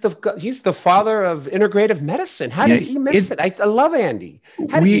 He's the father of integrative medicine. How did he miss it? I love Andy.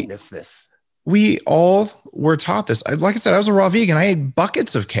 How did he miss this? We all were taught this. Like I said, I was a raw vegan. I ate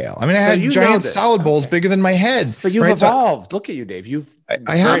buckets of kale. I mean, I had giant salad bowls bigger than my head. But you've evolved. Look at you, Dave.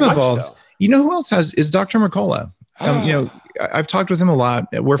 I have evolved. So. You know who else is Dr. Mercola. I've talked with him a lot.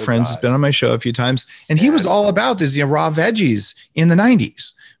 We're friends. He's been on my show a few times, and he was all about this, raw veggies in the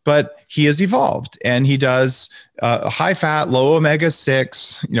 90s. But he has evolved, and he does high fat, low omega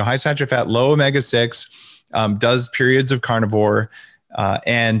 6, high saturated fat, low omega 6, does periods of carnivore.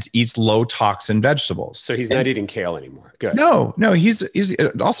 And eats low toxin vegetables. So he's not eating kale anymore. Good. No, he's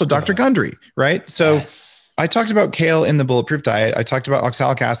also Dr. Gundry, right? So I talked about kale in the Bulletproof Diet. I talked about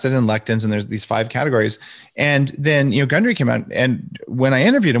oxalic acid and lectins, and there's these 5 categories. And then, Gundry came out, and when I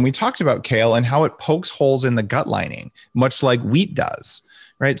interviewed him, we talked about kale and how it pokes holes in the gut lining, much like wheat does,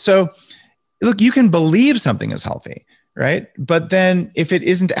 right? So look, you can believe something is healthy, right? But then if it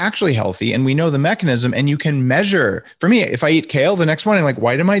isn't actually healthy and we know the mechanism and you can measure, for me, if I eat kale the next morning,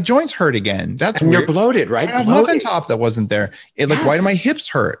 why do my joints hurt again? That's weird. You're bloated, right? I have muffin top that wasn't there. Why do my hips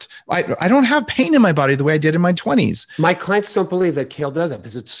hurt? I don't have pain in my body the way I did in my 20s. My clients don't believe that kale does that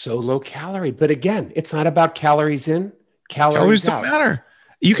because it's so low calorie. But again, it's not about calories in, calories don't matter.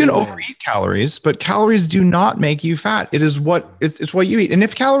 You can overeat calories, but calories do not make you fat. It is it's what you eat. And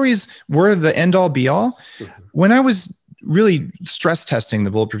if calories were the end all be all, when I was really stress testing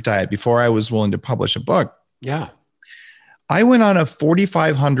the Bulletproof Diet before I was willing to publish a book. I went on a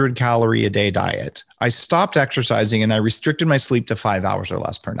 4,500 calorie a day diet. I stopped exercising and I restricted my sleep to 5 hours or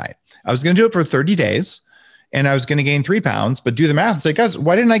less per night. I was going to do it for 30 days and I was going to gain 3 pounds, but do the math and say, guys,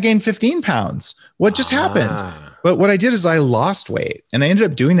 why didn't I gain 15 pounds? What just happened? But what I did is I lost weight and I ended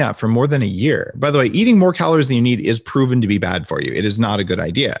up doing that for more than a year. By the way, eating more calories than you need is proven to be bad for you. It is not a good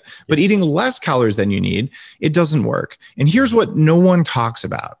idea. But eating less calories than you need, it doesn't work. And here's what no one talks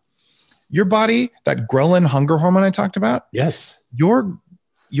about. Your body, that ghrelin hunger hormone I talked about.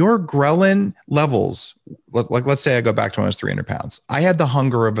 Your ghrelin levels, like let's say I go back to when I was 300 pounds. I had the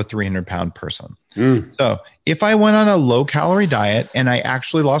hunger of a 300-pound person. So if I went on a low-calorie diet and I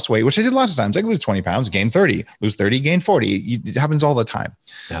actually lost weight, which I did lots of times, I could lose 20 pounds, gain 30, lose 30, gain 40. It happens all the time.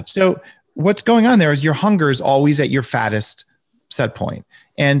 So what's going on there is your hunger is always at your fattest set point.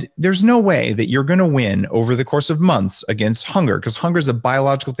 And there's no way that you're going to win over the course of months against hunger, because hunger is a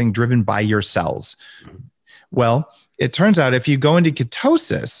biological thing driven by your cells. Well, it turns out if you go into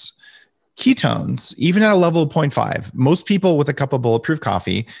ketosis, ketones, even at a level of 0.5, most people with a cup of Bulletproof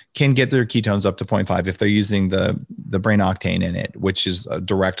coffee can get their ketones up to 0.5 if they're using the brain octane in it, which is a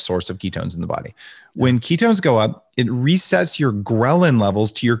direct source of ketones in the body. When ketones go up, it resets your ghrelin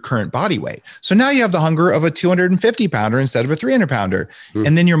levels to your current body weight. So now you have the hunger of a 250 pounder instead of a 300 pounder.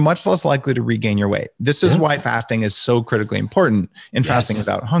 And then you're much less likely to regain your weight. This is why fasting is so critically important in fasting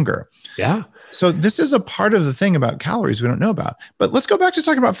without hunger. So this is a part of the thing about calories we don't know about. But let's go back to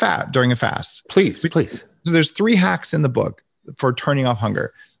talking about fat during a fast. Please. So there's 3 hacks in the book for turning off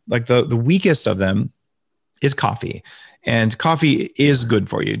hunger. Like the weakest of them is coffee. And coffee is good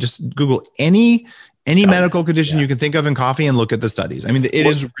for you. Just Google any medical condition you can think of in coffee and look at the studies. I mean, it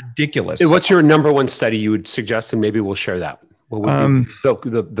is ridiculous. What's your number one study you would suggest? And maybe we'll share that. What would be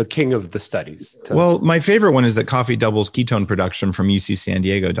the king of the studies? Well, my favorite one is that coffee doubles ketone production from UC San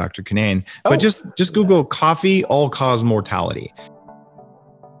Diego, Dr. Kinane. But just Google coffee all-cause mortality.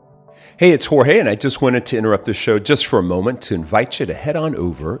 Hey, it's Jorge, and I just wanted to interrupt the show just for a moment to invite you to head on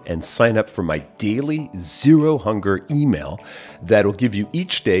over and sign up for my daily Zero Hunger email that'll give you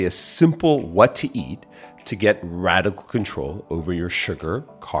each day a simple what to eat to get radical control over your sugar,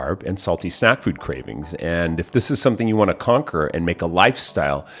 carb, and salty snack food cravings. And if this is something you want to conquer and make a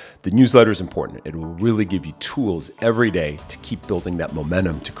lifestyle, the newsletter is important. It will really give you tools every day to keep building that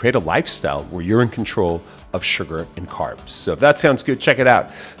momentum to create a lifestyle where you're in control of sugar and carbs. So if that sounds good, check it out.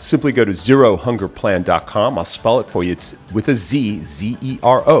 Simply go to zerohungerplan.com. I'll spell it for you. It's with a Z,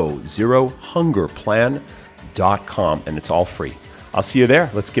 Z-E-R-O, zerohungerplan.com, and it's all free. I'll see you there.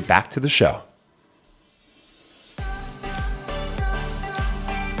 Let's get back to the show.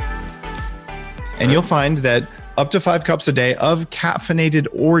 And you'll find that Up to 5 cups a day of caffeinated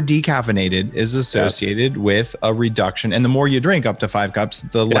or decaffeinated is associated with a reduction. And the more you drink, up to 5 cups,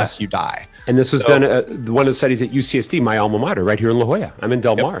 the less you die. And this was done one of the studies at UCSD, my alma mater, right here in La Jolla. I'm in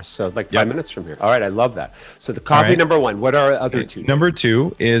Del Mar, so like 5 minutes from here. All right, I love that. So the coffee number one. What are other two? Number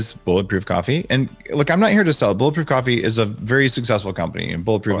 2 is Bulletproof Coffee. And look, I'm not here to sell. Bulletproof Coffee is a very successful company, and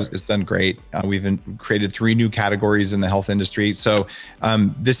Bulletproof has done great. We've created 3 new categories in the health industry. So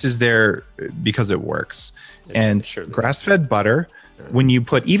this is there because it works. And grass-fed butter, when you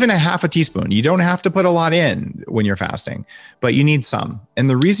put even a half a teaspoon, you don't have to put a lot in when you're fasting, but you need some. And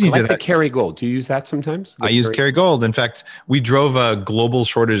the reason you do that, the Kerrygold. Do you use that sometimes? I use Kerrygold. In fact, we drove a global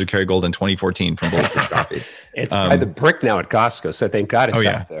shortage of Kerrygold in 2014 from Bulletproof Coffee. It's by the brick now at Costco, so thank God it's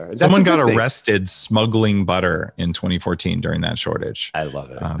out there. Someone got arrested smuggling butter in 2014 during that shortage. I love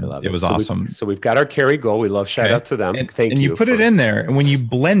it. It was awesome. So we've got our Kerrygold. We love shout out to them. Thank you. And you put it in there, and when you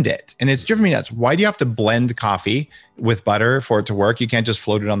blend it, and it's driven me nuts. Why do you have to blend coffee with butter for it to work? You can't just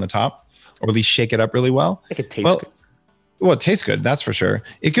float it on the top, or at least shake it up really well. Make it taste good. Well, it tastes good, that's for sure.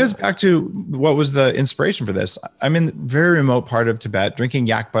 It goes back to what was the inspiration for this. I'm in a very remote part of Tibet drinking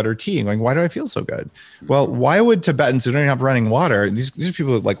yak butter tea and going, why do I feel so good? Well, why would Tibetans who don't have running water, these are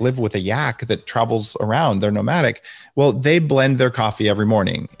people who like live with a yak that travels around, they're nomadic. Well, they blend their coffee every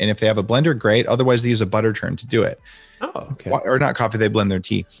morning. And if they have a blender, great. Otherwise, they use a butter churn to do it. Oh, okay. Or not coffee, they blend their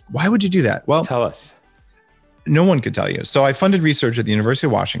tea. Why would you do that? Well, tell us. No one could tell you. So I funded research at the University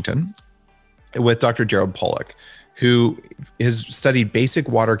of Washington with Dr. Gerald Pollack, who has studied basic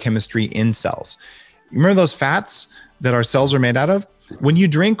water chemistry in cells. Remember those fats that our cells are made out of? When you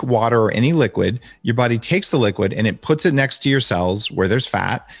drink water or any liquid, your body takes the liquid and it puts it next to your cells where there's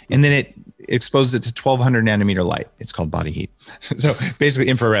fat, and then it exposes it to 1200 nanometer light. It's called body heat. So basically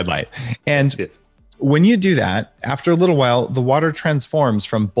infrared light. And when you do that, after a little while, the water transforms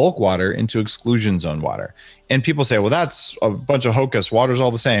from bulk water into exclusion zone water. And people say, well, that's a bunch of hocus. Water's all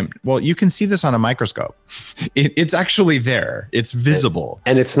the same. Well, you can see this on a microscope. It's actually there. It's visible.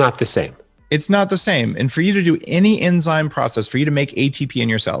 And it's not the same. It's not the same. And for you to do any enzyme process, for you to make ATP in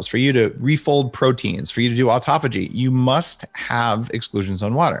your cells, for you to refold proteins, for you to do autophagy, you must have exclusion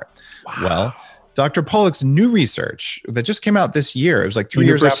zone water. Wow. Well, Dr. Pollack's new research that just came out this year, it was like 3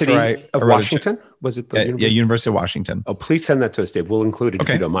 years after I of Washington? Was it the University of Washington. Oh, please send that to us, Dave. We'll include it if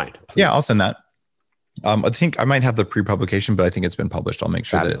you don't mind. Please. Yeah, I'll send that. I think I might have the pre-publication, but I think it's been published. I'll make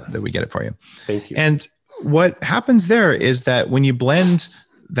sure that we get it for you. Thank you. And what happens there is that when you blend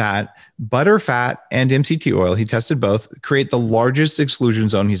that, butter, fat, and MCT oil, he tested both, create the largest exclusion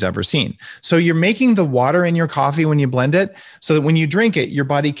zone he's ever seen. So you're making the water in your coffee when you blend it so that when you drink it, your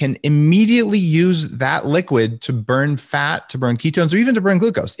body can immediately use that liquid to burn fat, to burn ketones, or even to burn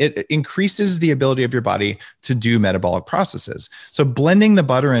glucose. It increases the ability of your body to do metabolic processes. So blending the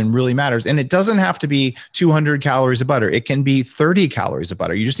butter in really matters. And it doesn't have to be 200 calories of butter. It can be 30 calories of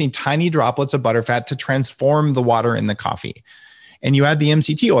butter. You just need tiny droplets of butterfat to transform the water in the coffee. And you add the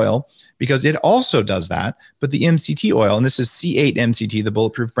MCT oil because it also does that. But the MCT oil, and this is C8 MCT, the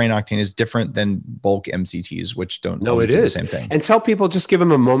Bulletproof Brain Octane, is different than bulk MCTs, which don't always do the same thing. And tell people, just give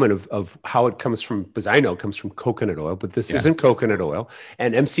them a moment of how it comes from, because I know it comes from coconut oil, but this isn't coconut oil.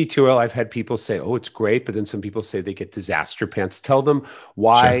 And MCT oil, I've had people say, oh, it's great. But then some people say they get disaster pants. Tell them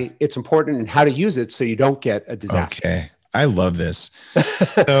why it's important and how to use it so you don't get a disaster. Okay. I love this.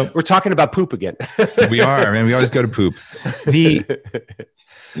 So, we're talking about poop again. We are. I mean, we always go to poop.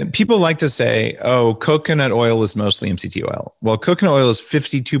 People like to say, oh, coconut oil is mostly MCT oil. Well, coconut oil is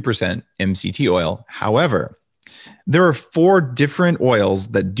 52% MCT oil. However, there are 4 different oils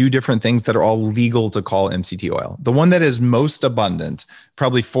that do different things that are all legal to call MCT oil. The one that is most abundant,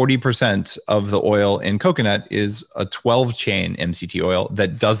 probably 40% of the oil in coconut, is a 12-chain MCT oil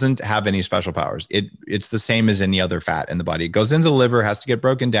that doesn't have any special powers. It's the same as any other fat in the body. It goes into the liver, has to get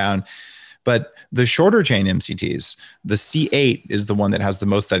broken down. But the shorter chain MCTs, the C8 is the one that has the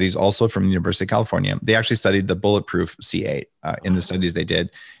most studies, also from the University of California. They actually studied the Bulletproof C8 in the studies they did.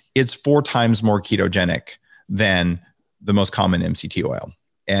 It's 4 times more ketogenic than the most common MCT oil.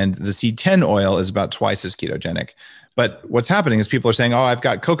 And the C10 oil is about twice as ketogenic. But what's happening is people are saying, oh, I've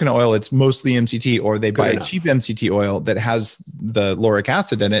got coconut oil, it's mostly MCT, or they buy a cheap MCT oil that has the lauric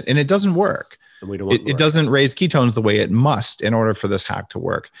acid in it, and it doesn't work. It doesn't raise ketones the way it must in order for this hack to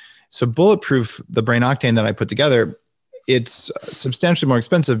work. So Bulletproof, the Brain Octane that I put together, it's substantially more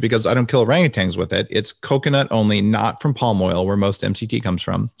expensive because I don't kill orangutans with it. It's coconut only, not from palm oil, where most MCT comes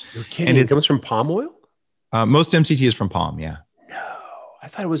from. You're kidding? It comes from palm oil? Most MCT is from palm, yeah. No, I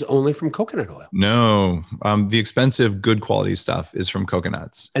thought it was only from coconut oil. No, the expensive, good quality stuff is from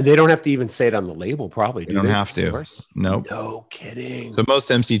coconuts. And they don't have to even say it on the label, probably. You don't have to. Nope. No kidding. So most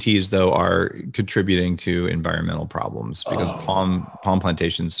MCTs, though, are contributing to environmental problems because palm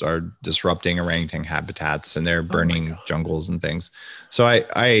plantations are disrupting orangutan habitats and they're burning jungles and things. So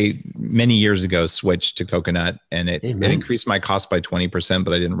I many years ago switched to coconut, and it increased my cost by 20%,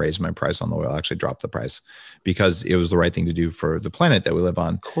 but I didn't raise my price on the oil. I actually dropped the price because it was the right thing to do for the planet that we live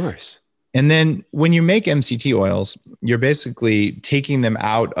on. Of course. And then when you make MCT oils, you're basically taking them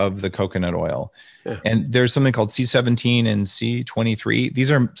out of the coconut oil. Yeah. And there's something called C17 and C23. These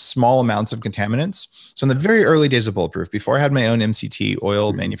are small amounts of contaminants. So in the very early days of Bulletproof, before I had my own MCT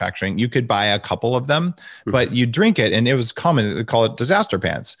oil manufacturing, you could buy a couple of them, but you drink it, and it was common to call it disaster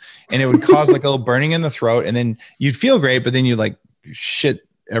pants. And it would cause like a little burning in the throat, and then you'd feel great, but then you'd like shit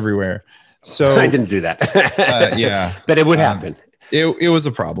everywhere. So I didn't do that. Yeah. But it would happen. It was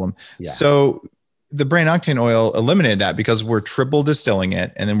a problem. Yeah. So the brain octane oil eliminated that because we're triple distilling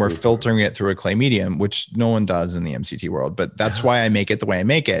it and then we're filtering it through a clay medium, which no one does in the MCT world, but that's why I make it the way I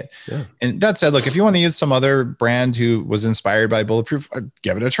make it. Yeah. And that said, look, if you want to use some other brand who was inspired by Bulletproof,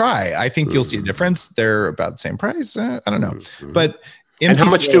 give it a try. I think you'll see a difference. They're about the same price. I don't know, but MCT and how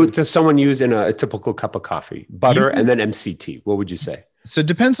much does someone use in a typical cup of coffee? Butter and then MCT. What would you say? So it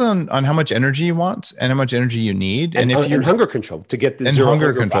depends on how much energy you want and how much energy you need. And if you're hunger control to get the and zero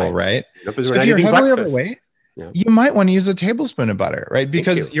hunger control, vibes. Right? So if you're heavily overweight, you might want to use a tablespoon of butter, right?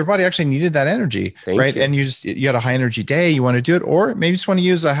 Because your body actually needed that energy, right? And you had a high energy day, you want to do it, or maybe you just want to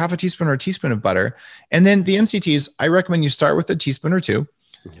use a half a teaspoon or a teaspoon of butter. And then the MCTs, I recommend you start with a teaspoon or two,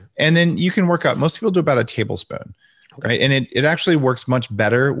 and then you can work up. Most people do about a tablespoon, right? And it actually works much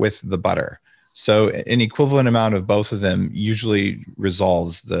better with the butter. So an equivalent amount of both of them usually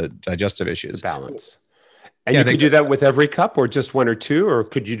resolves the digestive issues. The balance. And you could do that with every cup or just one or two, or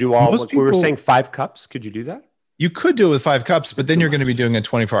could you do all, we were saying 5 cups. Could you do that? You could do it with 5 cups, but then you're going to be doing a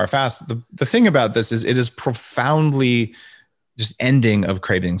 24-hour fast. The thing about this is it is profoundly just ending of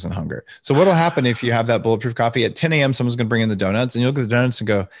cravings and hunger. So what'll happen if you have that Bulletproof coffee at 10 a.m., someone's going to bring in the donuts and you look at the donuts and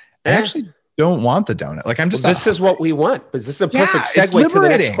go, I actually don't want the donut. Like I'm just, this is what we want, but this is a perfect segue to the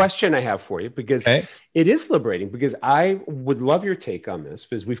next question I have for you, because it is liberating, because I would love your take on this,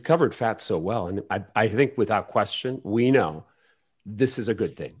 because we've covered fat so well. And I think without question, we know this is a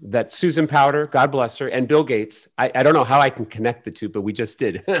good thing that Susan Powter, God bless her, and Bill Gates, I don't know how I can connect the two, but we just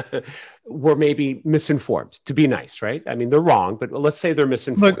did, were maybe misinformed, to be nice, right? I mean, they're wrong, but let's say they're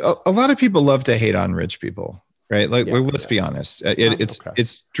misinformed. Look, a lot of people love to hate on rich people. Right. Let's be honest.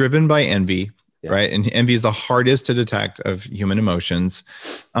 It's driven by envy. Yeah. Right. And envy is the hardest to detect of human emotions.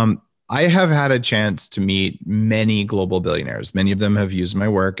 I have had a chance to meet many global billionaires. Many of them have used my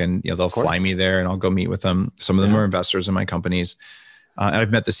work, and they'll fly me there and I'll go meet with them. Some of them are investors in my companies. And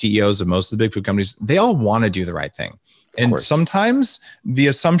I've met the CEOs of most of the big food companies. They all want to do the right thing. And sometimes the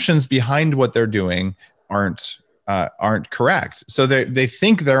assumptions behind what they're doing aren't correct. So they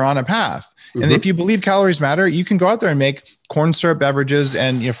think they're on a path. And if you believe calories matter, you can go out there and make corn syrup beverages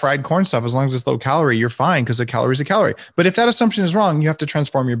and fried corn stuff. As long as it's low calorie, you're fine, because a calorie is a calorie. But if that assumption is wrong, you have to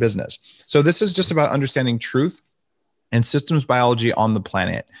transform your business. So this is just about understanding truth and systems biology on the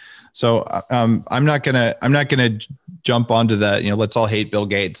planet. So I'm not gonna jump onto the let's all hate Bill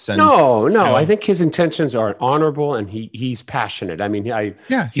Gates. And no, I think his intentions are honorable, and he's passionate. I mean,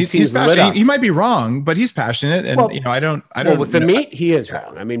 he's passionate. He might be wrong, but he's passionate, and I don't. Well, with the meat, he is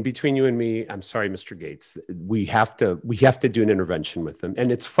wrong. I mean, between you and me, I'm sorry, Mr. Gates, we have to do an intervention with him. And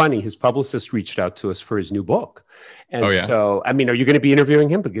it's funny, his publicist reached out to us for his new book. And so, I mean, are you going to be interviewing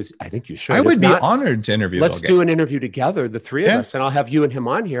him? Because I think you should. I would be honored to interview. Let's do an interview together, the three of us, and I'll have you and him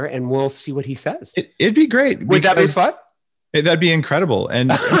on here, and we'll see what he says. It'd be great. Would that be fun? That'd be incredible.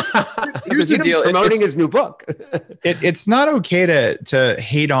 And here's the deal: promoting his new book. It's not okay to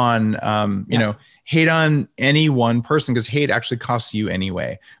hate on, hate on any one person, because hate actually costs you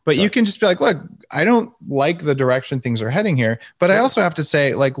anyway. But you can just be like, look, I don't like the direction things are heading here, but I also have to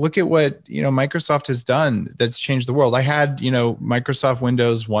say, like, look at what, Microsoft has done that's changed the world. I had, Microsoft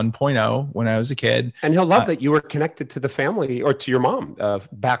Windows 1.0 when I was a kid. And he'll love that you were connected to the family, or to your mom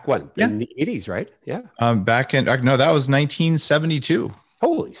back when? In the 80s, right? Yeah. That was 1972.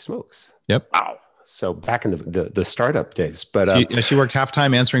 Holy smokes. Yep. Wow. So back in the startup days, but she worked half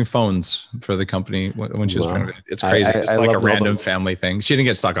time answering phones for the company when she was pregnant. It's crazy. It's like a random family thing. She didn't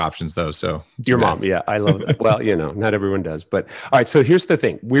get stock options though. So your mom, I love that. Well, not everyone does, but all right. So here's the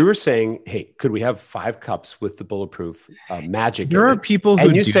thing: we were saying, hey, could we have 5 cups with the Bulletproof magic? There are people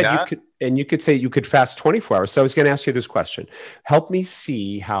who do that. And you could say you could fast 24 hours. So I was going to ask you this question. Help me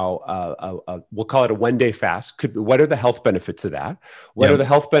see how, we'll call it a 1-day fast. What are the health benefits of that? What are the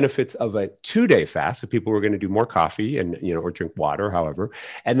health benefits of a 2-day fast? If people were going to do more coffee and, or drink water, however,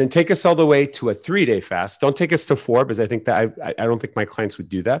 and then take us all the way to a 3-day fast. Don't take us to 4, because I think that I don't think my clients would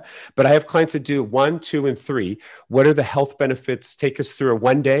do that. But I have clients that do 1, 2, and 3. What are the health benefits? Take us through a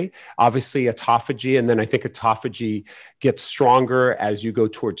 1-day, obviously autophagy. And then I think autophagy gets stronger as you go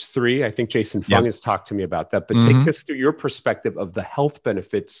towards 3. I think Jason Fung has talked to me about that, but take us through your perspective of the health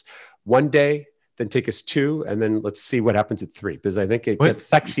benefits 1 day, then take us 2, and then let's see what happens at 3, because I think it gets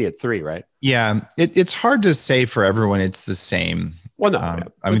sexy at 3, right? Yeah. It's hard to say for everyone it's the same. Well, no,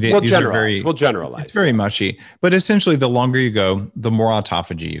 I mean, we'll these generalize. are very, we'll generalize. It's very mushy, but essentially the longer you go, the more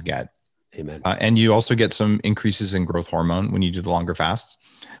autophagy you get. Amen. And you also get some increases in growth hormone when you do the longer fasts.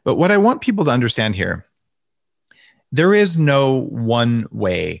 But what I want people to understand here, there is no one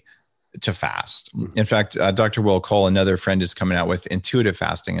way to fast. In fact, Dr. Will Cole, another friend, is coming out with intuitive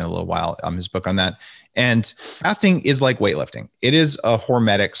fasting in a little while, his book on that. And fasting is like weightlifting. It is a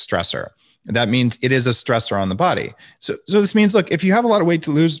hormetic stressor. That means it is a stressor on the body. So this means, look, if you have a lot of weight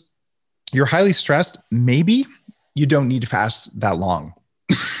to lose, you're highly stressed, maybe you don't need to fast that long.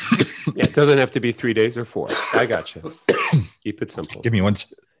 Yeah, it doesn't have to be 3 days or 4. I got you. Keep it simple. Give me one.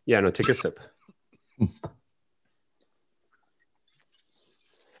 Yeah, no, take a sip.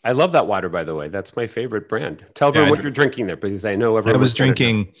 I love that water, by the way. That's my favorite brand. Tell everyone what you're drinking there, because I know everyone. I was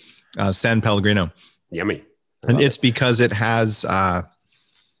drinking San Pellegrino. Yummy. And it's because it has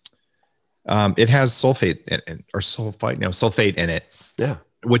sulfate in it. Yeah.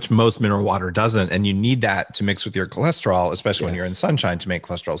 Which most mineral water doesn't. And you need that to mix with your cholesterol, especially when you're in sunshine, to make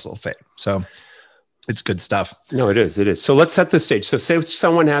cholesterol sulfate. So it's good stuff. No, it is. It is. So let's set the stage. So say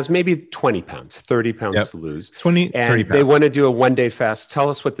someone has maybe 20 pounds, 30 pounds to lose. 30 pounds. They want to do a 1-day fast. Tell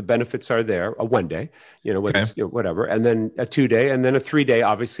us what the benefits are there. A 1 day, whatever. And then a 2-day, and then a 3-day,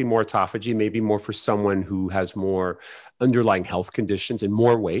 obviously more autophagy, maybe more for someone who has more underlying health conditions and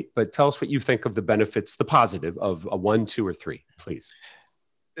more weight. But tell us what you think of the benefits, the positive of a 1, 2, or 3, please.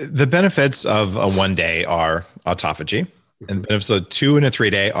 The benefits of a 1 day are autophagy. And the benefits of a 2 and a 3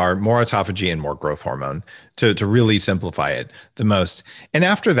 day are more autophagy and more growth hormone, to really simplify it the most. And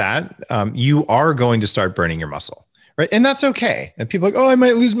after that, you are going to start burning your muscle, right? And that's okay. And people are like, oh, I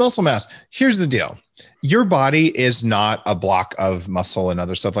might lose muscle mass. Here's the deal. Your body is not a block of muscle and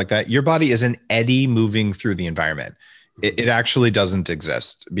other stuff like that. Your body is an eddy moving through the environment. It actually doesn't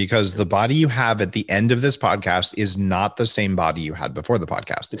exist, because the body you have at the end of this podcast is not the same body you had before the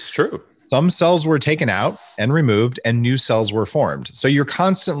podcast. It's true. Some cells were taken out and removed, and new cells were formed. So you're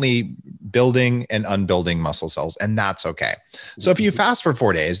constantly building and unbuilding muscle cells, and that's okay. So if you fast for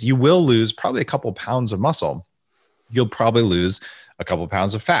 4 days, you will lose probably a couple pounds of muscle. You'll probably lose a couple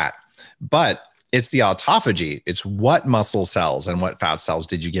pounds of fat, but it's the autophagy. It's what muscle cells and what fat cells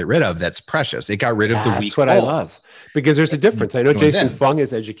did you get rid of that's precious. It got rid of the weak. That's what I love, because there's a difference. I know Jason Fung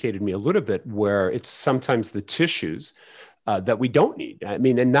has educated me a little bit, where it's sometimes the tissues that we don't need. I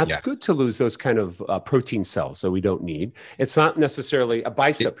mean, and that's good to lose those kind of protein cells that we don't need. It's not necessarily a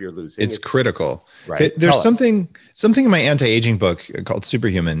bicep you're losing. It's critical. Right. There's something in my anti-aging book called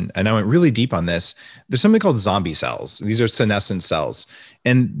Superhuman, and I went really deep on this. There's something called zombie cells. These are senescent cells.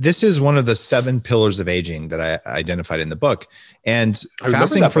 And this is one of the 7 pillars of aging that I identified in the book. And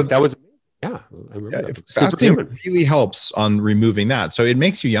fasting I remember that. Fasting really helps on removing that. So it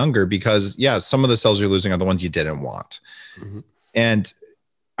makes you younger, because some of the cells you're losing are the ones you didn't want. Mm-hmm. And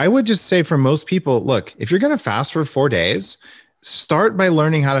I would just say, for most people, look, if you're going to fast for 4 days, start by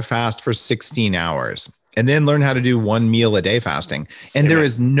learning how to fast for 16 hours, and then learn how to do 1 meal a day fasting. And there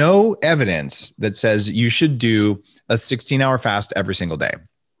is no evidence that says you should do a 16-hour fast every single day.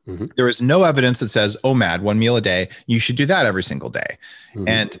 Mm-hmm. There is no evidence that says, oh, Mad, 1 meal a day, you should do that every single day. Mm-hmm.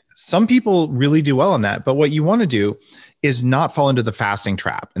 And some people really do well on that. But what you want to do is not fall into the fasting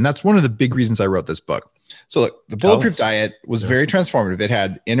trap. And that's one of the big reasons I wrote this book. So look, the Bulletproof Diet was very transformative. It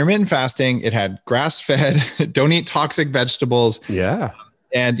had intermittent fasting. It had grass-fed, don't eat toxic vegetables. Yeah.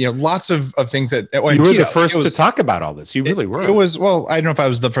 And, lots of things that you were the first to talk about all this. You really were. It was, well, I don't know if I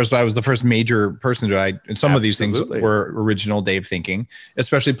was the first, but I was the first major person to, and some of these things were original Dave thinking,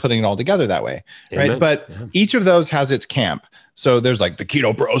 especially putting it all together that way. Amen. Right. But each of those has its camp. So there's like the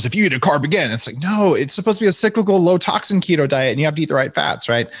keto bros. If you eat a carb again, it's like, no, it's supposed to be a cyclical low toxin keto diet, and you have to eat the right fats.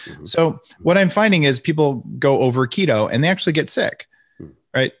 Right. Mm-hmm. So what I'm finding is people go over keto and they actually get sick. Mm-hmm.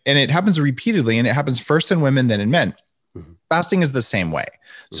 Right. And it happens repeatedly, and it happens first in women, then in men. Mm-hmm. Fasting is the same way.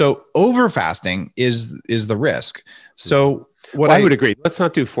 So over fasting is the risk. So I would agree. Let's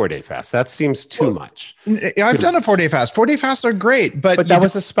not do 4-day fast. That seems too much. I've done a 4-day fast. 4-day fasts are great, but that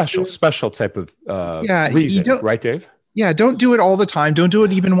was a special type of reason, right, Dave? Yeah, don't do it all the time. Don't do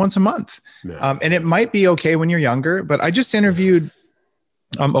it even once a month. No. And it might be okay when you're younger, but I just interviewed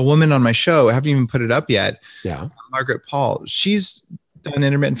a woman on my show. I haven't even put it up yet. Yeah. Margaret Paul. She's done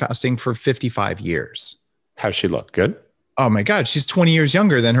intermittent fasting for 55 years. How's she look? Good? Oh my God. She's 20 years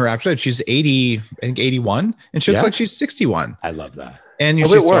younger than her actually. She's 80, I think 81. And she looks like she's 61. I love that. And she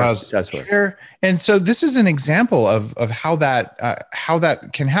still has hair. And so this is an example of how that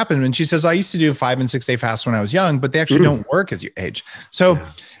can happen. And she says, I used to do 5 and 6 day fasts when I was young, but they actually don't work as you age. So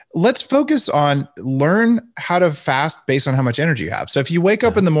let's focus on learn how to fast based on how much energy you have. So if you wake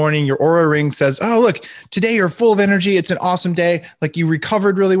up in the morning, your Oura ring says, oh, look, today you're full of energy. It's an awesome day. Like you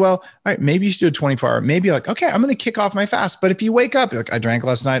recovered really well. All right, maybe you should do a 24-hour. Maybe you're like, okay, I'm going to kick off my fast. But if you wake up, you're like, I drank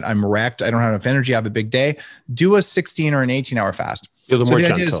last night, I'm wrecked, I don't have enough energy, I have a big day. Do a 16 or an 18-hour fast. A little more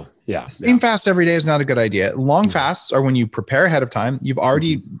gentle. Same fast every day is not a good idea. Long fasts are when you prepare ahead of time. You've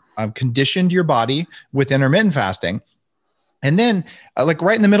already conditioned your body with intermittent fasting. And then like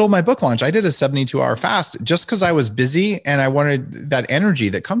right in the middle of my book launch, I did a 72-hour fast just because I was busy and I wanted that energy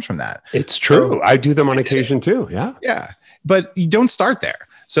that comes from that. It's true. So I do them on occasion too. Yeah. Yeah. But you don't start there.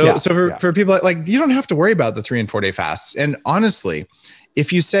 So for people like, you don't have to worry about the 3 and 4 day fasts. And honestly,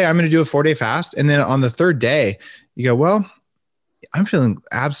 if you say I'm going to do a 4-day fast and then on the third day you go, well, I'm feeling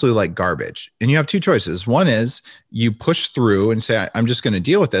absolutely like garbage. And you have two choices. One is you push through and say, I'm just going to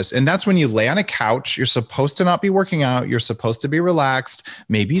deal with this. And that's when you lay on a couch. You're supposed to not be working out. You're supposed to be relaxed,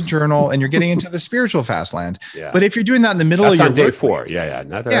 maybe journal, and you're getting into the spiritual fast land. Yeah. But if you're doing that in the middle of your on day 4.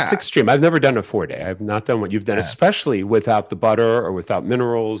 That's extreme. I've never done a 4-day. I've not done what you've done, especially without the butter or without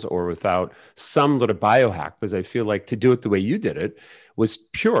minerals or without some little biohack, because I feel like to do it the way you did it was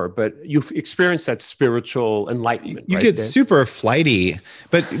pure, but you've experienced that spiritual enlightenment. You get super flighty.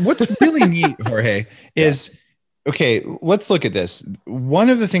 But what's really neat, Jorge, is, okay, let's look at this. One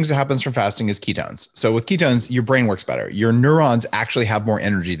of the things that happens from fasting is ketones. So with ketones, your brain works better. Your neurons actually have more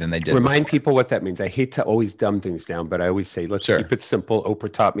energy than they did. Remind people what that means. I hate to always dumb things down, but I always say, let's keep it simple.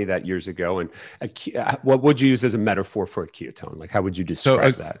 Oprah taught me that years ago. And what would you use as a metaphor for a ketone? Like, how would you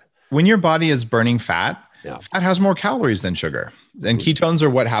describe that? When your body is burning fat, fat has more calories than sugar. And ketones are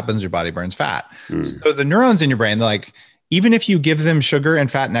what happens. Your body burns fat. So the neurons in your brain, like, even if you give them sugar and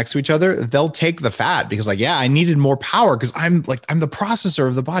fat next to each other, they'll take the fat because like, I needed more power because I'm the processor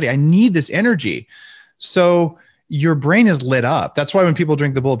of the body. I need this energy. So your brain is lit up. That's why when people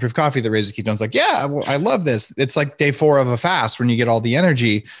drink the bulletproof coffee that raises ketones, like, well, I love this. It's like day 4 of a fast when you get all the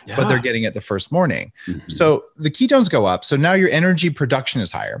energy, but they're getting it the first morning. So the ketones go up. So now your energy production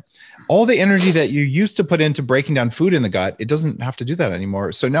is higher. All the energy that you used to put into breaking down food in the gut, it doesn't have to do that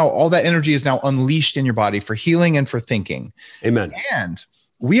anymore. So now all that energy is now unleashed in your body for healing and for thinking. Amen. And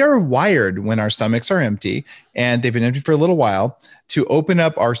we are wired when our stomachs are empty, and they've been empty for a little while, to open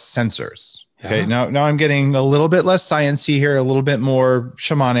up our sensors. Okay. Now I'm getting a little bit less sciencey here, a little bit more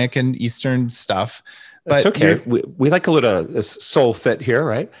shamanic and Eastern stuff. But that's okay. We like a little soul fit here,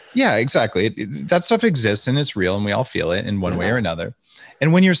 right? Yeah, exactly. That stuff exists and it's real and we all feel it in one way or another.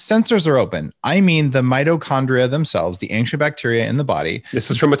 And when your sensors are open, I mean the mitochondria themselves, the ancient bacteria in the body.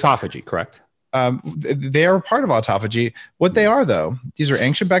 This is from autophagy, correct? They are part of autophagy. What they are, though, these are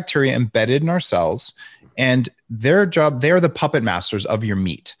ancient bacteria embedded in our cells, and their job, they are the puppet masters of your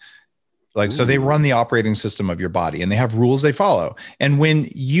meat. Like, so they run the operating system of your body and they have rules they follow. And when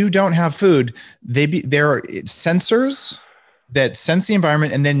you don't have food, there are sensors that sense the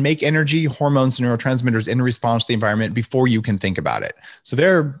environment and then make energy, hormones, neurotransmitters in response to the environment before you can think about it. So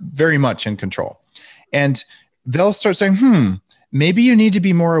they're very much in control. And they'll start saying, maybe you need to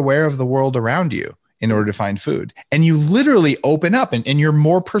be more aware of the world around you in order to find food. And you literally open up and you're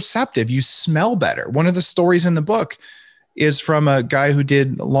more perceptive. You smell better. One of the stories in the book is from a guy who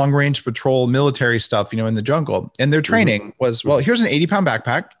did long range patrol military stuff, in the jungle. And their training was, well, here's an 80-pound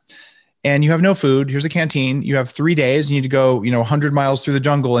backpack and you have no food. Here's a canteen. You have 3 days. You need to go, 100 miles through the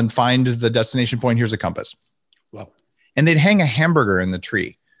jungle and find the destination point. Here's a compass. Wow. And they'd hang a hamburger in the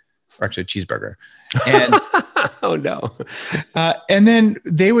tree, or actually a cheeseburger. And oh no. And then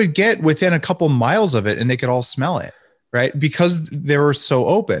they would get within a couple miles of it and they could all smell it. Right? Because they were so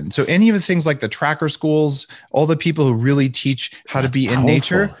open. So any of the things like the tracker schools, all the people who really teach how to be in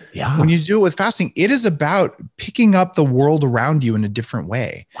nature, when you do it with fasting, it is about picking up the world around you in a different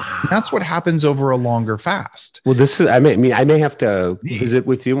way. Wow. That's what happens over a longer fast. Well, I may have to visit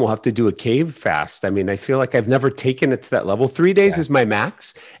with you and we'll have to do a cave fast. I feel like I've never taken it to that level. 3 days is my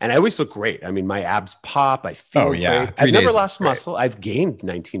max. And I always look great. my abs pop. I feel great. I've never lost muscle. I've gained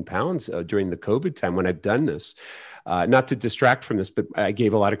 19 pounds during the COVID time when I've done this. not to distract from this, but I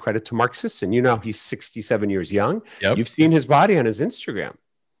gave a lot of credit to Mark Sisson. You know, he's 67 years young. Yep. You've seen his body on his Instagram.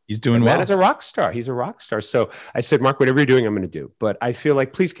 He's doing well. As a rock star. He's a rock star. So I said, Mark, whatever you're doing, I'm going to do. But I feel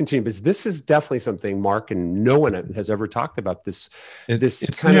like, please continue, because this is definitely something Mark and no one has ever talked about. This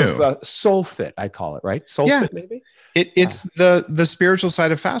kind of soul fit, I call it, right? Soul fit, maybe. It's the spiritual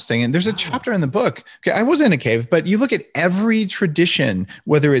side of fasting. And there's a chapter in the book. Okay, I was in a cave, but you look at every tradition,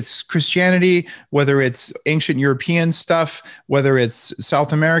 whether it's Christianity, whether it's ancient European stuff, whether it's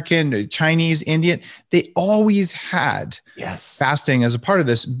South American, Chinese, Indian, they always had fasting as a part of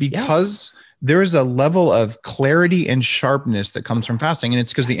this, because there is a level of clarity and sharpness that comes from fasting. And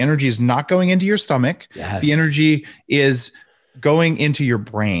it's because the energy is not going into your stomach. The energy is going into your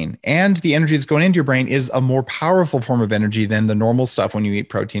brain, and the energy that's going into your brain is a more powerful form of energy than the normal stuff when you eat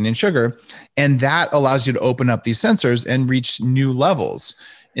protein and sugar. And that allows you to open up these sensors and reach new levels.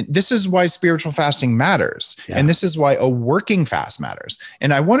 And this is why spiritual fasting matters. And this is why a working fast matters.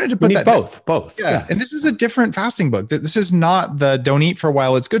 And I wanted to put that both. Yeah. And this is a different fasting book. This is not the don't eat for a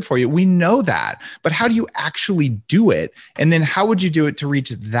while, it's good for you. We know that, but how do you actually do it? And then how would you do it to reach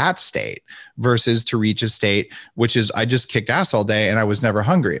that state versus to reach a state, which is, I just kicked ass all day and I was never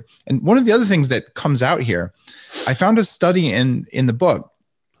hungry. And one of the other things that comes out here, I found a study in the book.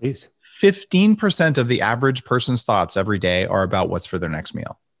 Please. 15% of the average person's thoughts every day are about what's for their next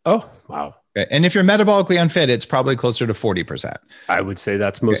meal. Oh, wow. Okay. And if you're metabolically unfit, it's probably closer to 40%. I would say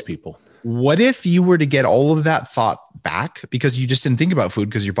that's most people. What if you were to get all of that thought back because you just didn't think about food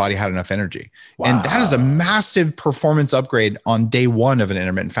because your body had enough energy? Wow. And that is a massive performance upgrade on day one of an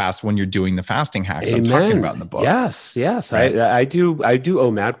intermittent fast when you're doing the fasting hacks I'm talking about in the book. Yes. Right? I do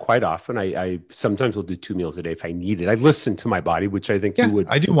OMAD quite often. I sometimes will do 2 meals a day if I need it. I listen to my body, which I think you would.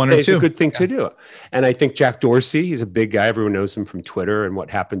 I do 1 or 2. It's a good thing to do. And I think Jack Dorsey, he's a big guy. Everyone knows him from Twitter and what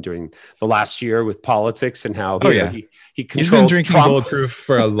happened during the last year with politics and how he controlled. He's been drinking Trump. Bulletproof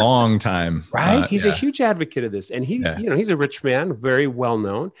for a long time. Right. He's a huge advocate of this. And he's a rich man, very well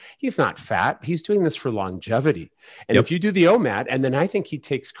known. He's not fat. He's doing this for longevity. And if you do the OMAD, and then I think he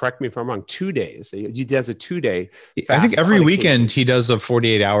takes, correct me if I'm wrong, 2 days. He does a 2-day fast. I think every weekend he does a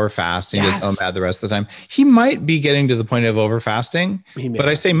 48-hour fast and he does OMAD the rest of the time. He might be getting to the point of over fasting, but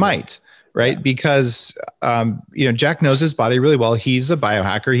I say might. Right. Because, Jack knows his body really well. He's a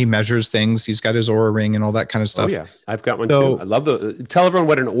biohacker. He measures things. He's got his Oura ring and all that kind of stuff. Oh, yeah. I've got one too. I love tell everyone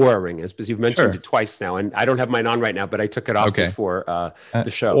what an Oura ring is, because you've mentioned it twice now. And I don't have mine on right now, but I took it off before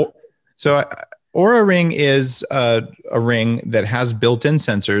the show. Oura ring is a ring that has built-in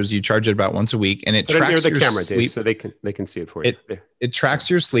sensors. You charge it about once a week, and it tracks your camera, sleep. Dave, so they can see it for you. It tracks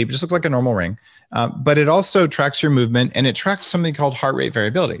your sleep. It just looks like a normal ring. But it also tracks your movement, and it tracks something called heart rate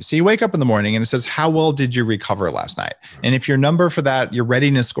variability. So you wake up in the morning and it says, how well did you recover last night? And if your number for that, your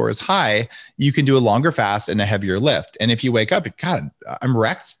readiness score is high, you can do a longer fast and a heavier lift. And if you wake up, God, I'm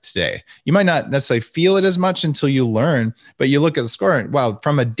wrecked today. You might not necessarily feel it as much until you learn, but you look at the score and, wow,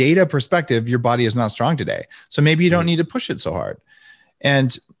 from a data perspective, your body is not strong today. So maybe you don't need to push it so hard.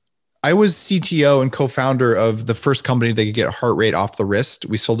 And I was CTO and co-founder of the first company that could get heart rate off the wrist.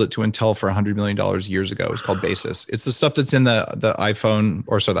 We sold it to Intel for $100 million years ago. It was called Basis. It's the stuff that's in the iPhone,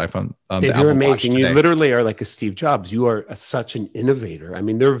 the iPhone. You're Apple amazing. Watch You literally are like a Steve Jobs. You are such an innovator. I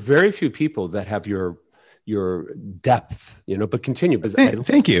mean, there are very few people that have your depth, but continue.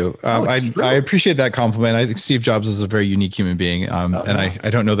 Thank you. I appreciate that compliment. I think Steve Jobs is a very unique human being. And I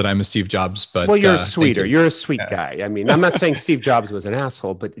don't know that I'm a Steve Jobs, but you're sweeter. You're a sweet guy. I mean, I'm not saying Steve Jobs was an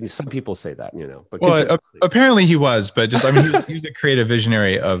asshole, but some people say that, but apparently he was, but just, he's a creative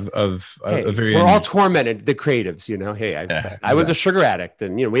visionary of a very, we're all tormented, the creatives, Hey, I was a sugar addict,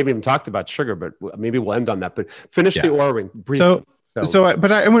 and, we haven't even talked about sugar, but maybe we'll end on that, but finish the Oura ring briefly.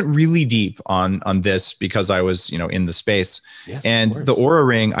 But I went really deep on this because I was, in the space. Yes, and the Oura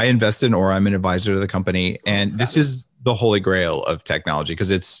ring, I invested in Oura. I'm an advisor to the company, and this is the holy grail of technology because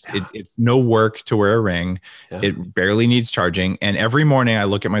it's no work to wear a ring. Yeah. It barely needs charging. And every morning I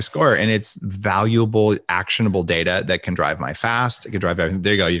look at my score, and it's valuable, actionable data that can drive my fast. It can drive everything.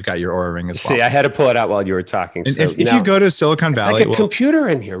 There you go. You've got your Oura ring as well. See, I had to pull it out while you were talking. So if you go to Silicon Valley, it's like a computer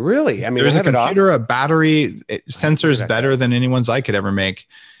in here, really. I mean, there's a computer, a battery, sensors better than anyone's I could ever make.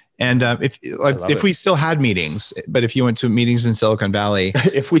 And if we still had meetings, but if you went to meetings in Silicon Valley,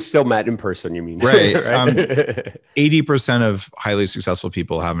 if we still met in person, you mean? Right. 80% of highly successful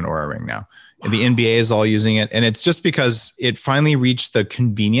people have an Oura ring now. And the NBA is all using it. And it's just because it finally reached the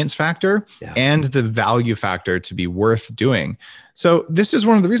convenience factor and the value factor to be worth doing. So this is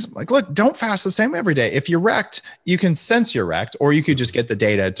one of the reasons, like, look, don't fast the same every day. If you're wrecked, you can sense you're wrecked, or you could just get the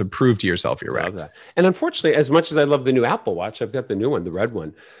data to prove to yourself you're wrecked. And unfortunately, as much as I love the new Apple Watch, I've got the new one, the red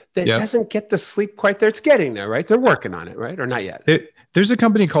one, that doesn't get the sleep quite there. It's getting there, right? They're working on it, right? Or not yet? There's a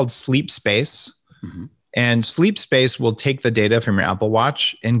company called Sleep Space. And Sleep Space will take the data from your Apple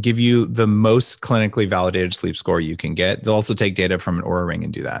Watch and give you the most clinically validated sleep score you can get. They'll also take data from an Oura Ring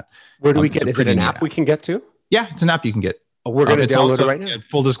and do that. Where do we get? Is it an app we can get to? Yeah, it's an app you can get. Oh, we're going to download it right now.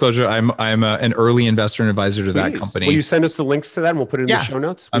 Full disclosure, I'm an early investor and advisor to that company. Will you send us the links to that and we'll put it in the show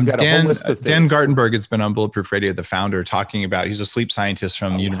notes? We've got a whole list of things. Dan Gartenberg has been on Bulletproof Radio, the founder, talking about, he's a sleep scientist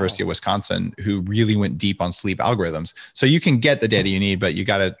from the University of Wisconsin who really went deep on sleep algorithms. So you can get the data you need, but you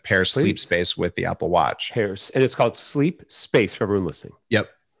got to pair Sleep Space with the Apple Watch. And it's called Sleep Space for everyone listening. Yep.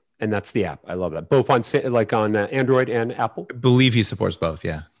 And that's the app. I love that. Both on Android and Apple? I believe he supports both,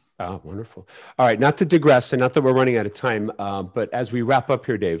 yeah. Oh, wonderful. All right. Not to digress and not that we're running out of time, but as we wrap up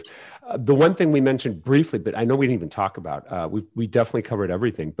here, Dave, the one thing we mentioned briefly, but I know we didn't even talk about, we definitely covered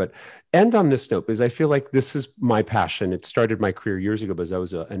everything, but end on this note, because I feel like this is my passion. It started my career years ago because I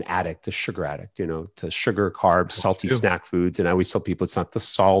was an addict, a sugar addict, to sugar, carbs, salty snack foods. And I always tell people it's not the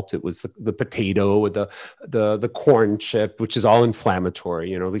salt, it was the potato or the corn chip, which is all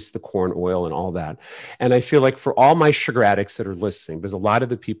inflammatory, at least the corn oil and all that. And I feel like for all my sugar addicts that are listening, because a lot of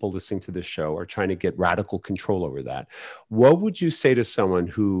the people listening to this show are trying to get radical control over that. What would you say to someone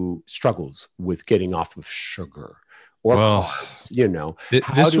who struggles with getting off of sugar or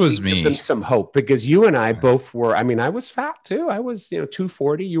carbs, this was me. Give them some hope, because you and I both were, I was fat too. I was,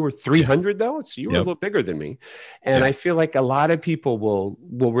 240, you were 300 though. So you were a little bigger than me. And I feel like a lot of people will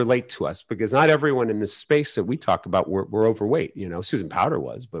relate to us, because not everyone in this space that we talk about were overweight. Susan Powder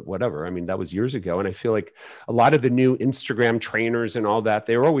was, but whatever. That was years ago. And I feel like a lot of the new Instagram trainers and all that,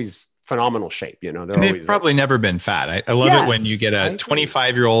 they were always phenomenal shape. They've probably never been fat. I love it when you get a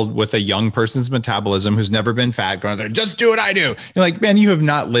 25-year-old with a young person's metabolism who's never been fat going there, just do what I do. You're like, man, you have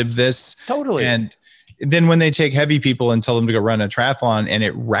not lived this. Totally. And then when they take heavy people and tell them to go run a triathlon and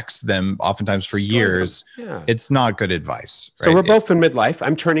it wrecks them oftentimes for years, it's not good advice. Right? So we're both in midlife.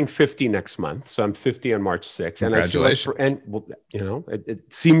 I'm turning 50 next month. So I'm 50 on March 6th. Congratulations.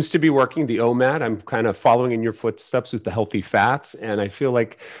 It seems to be working. The OMAD, I'm kind of following in your footsteps with the healthy fats. And I feel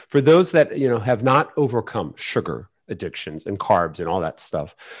like for those that, have not overcome sugar addictions and carbs and all that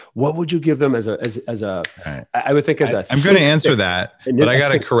stuff, what would you give them as a I would think as a I'm going to answer that, but I got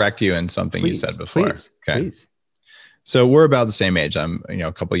to correct you in something you said before. Please. So we're about the same age. I'm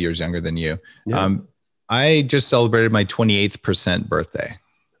a couple of years younger than you. I just celebrated my 28th birthday.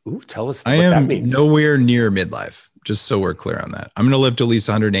 Ooh, tell us what that means. Nowhere near midlife, just so we're clear on that. I'm going to live to at least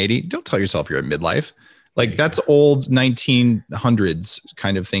 180. Don't tell yourself you're at midlife. Like that's old 1900s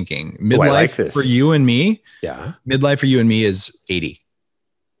kind of thinking. Midlife for you and me. Yeah. Midlife for you and me is 80.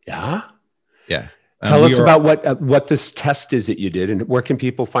 Yeah. Yeah. Tell us about what this test is that you did, and where can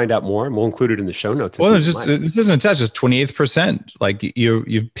people find out more? And we'll include it in the show notes. Well, this isn't a test, it's 28th%. Like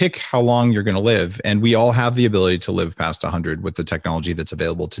you pick how long you're going to live, and we all have the ability to live past 100 with the technology that's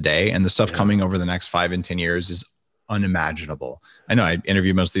available today. And the stuff coming over the next 5 and 10 years is unimaginable. I know I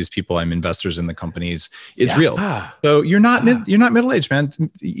interview most of these people. I'm investors in the companies. It's real. So you're not middle-aged, man.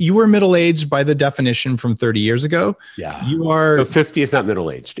 You were middle-aged by the definition from 30 years ago. Yeah. You are. So 50 is not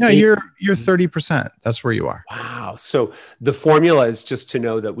middle-aged. No, you're 30%. That's where you are. Wow. So the formula is just to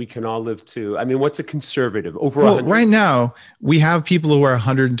know that we can all live to, what's a conservative over 100? Right now we have people who are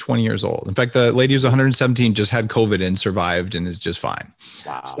 120 years old. In fact, the lady who's 117 just had COVID and survived and is just fine.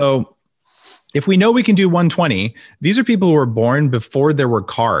 Wow. So if we know we can do 120, these are people who were born before there were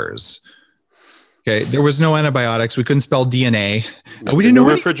cars. Okay. There was no antibiotics. We couldn't spell DNA. We didn't know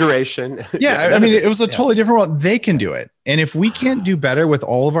refrigeration. It was a totally different world. They can do it. And if we can't do better with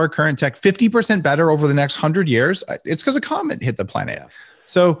all of our current tech, 50% better over the next 100 years, it's because a comet hit the planet. Yeah.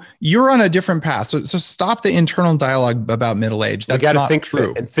 So you're on a different path. So stop the internal dialogue about middle age. That's not think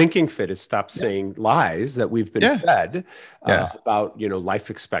true. Fit. And thinking fit is stop saying lies that we've been fed about life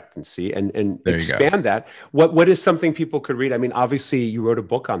expectancy and expand that. What is something people could read? Obviously you wrote a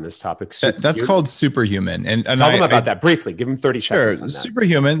book on this topic. That's called Superhuman. And tell them about that briefly. Give them 30 seconds. Sure.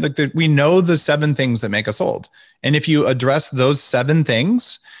 Superhuman. We know the 7 things that make us old. And if you address those 7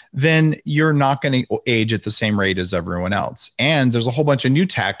 things, then you're not going to age at the same rate as everyone else. And there's a whole bunch of new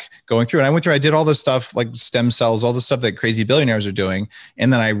tech going through. And I did all this stuff like stem cells, all the stuff that crazy billionaires are doing.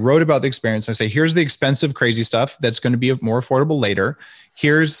 And then I wrote about the experience. I say, here's the expensive, crazy stuff that's going to be more affordable later.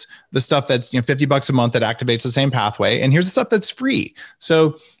 here's the stuff that's $50 a month that activates the same pathway, and here's the stuff that's free.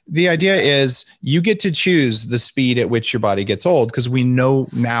 So the idea is you get to choose the speed at which your body gets old, because we know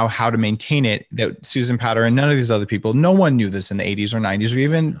now how to maintain it. That Susan Powter and none of these other people, no one knew this in the 80s or 90s or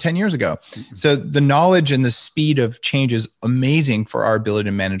even 10 years ago. So the knowledge and the speed of change is amazing for our ability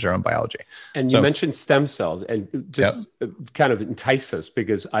to manage our own biology. And you mentioned stem cells, and just kind of entice us,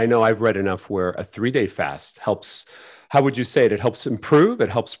 because I know I've read enough where a 3-day fast helps. How would you say it? It helps improve, it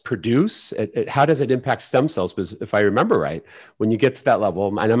helps produce. How does it impact stem cells? Because if I remember right, when you get to that level,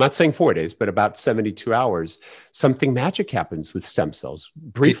 and I'm not saying 4 days, but about 72 hours, something magic happens with stem cells.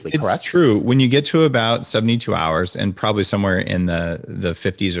 Briefly, correct? It's true. When you get to about 72 hours, and probably somewhere in the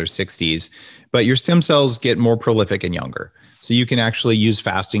 50s or 60s, but your stem cells get more prolific and younger. So you can actually use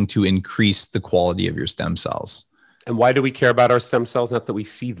fasting to increase the quality of your stem cells. And why do we care about our stem cells? Not that we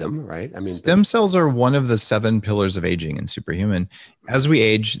see them, right? Stem cells are one of the 7 pillars of aging in Superhuman. As we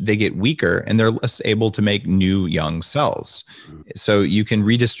age, they get weaker and they're less able to make new young cells. So you can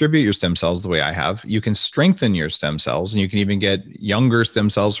redistribute your stem cells the way I have. You can strengthen your stem cells, and you can even get younger stem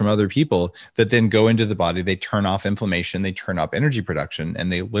cells from other people that then go into the body. They turn off inflammation, they turn up energy production,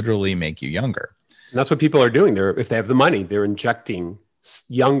 and they literally make you younger. And that's what people are doing. If they have the money, they're injecting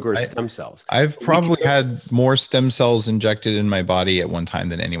younger stem cells. I've probably had more stem cells injected in my body at one time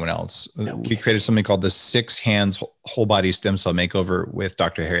than anyone else. Okay. We created something called the 6 Hands Whole Body Stem Cell Makeover with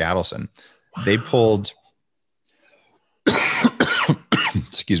Dr. Harry Adelson. Wow. They pulled,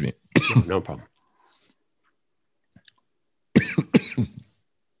 excuse me. No problem.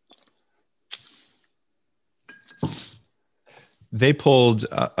 They pulled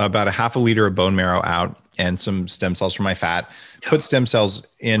about a half a liter of bone marrow out and some stem cells from my fat, put stem cells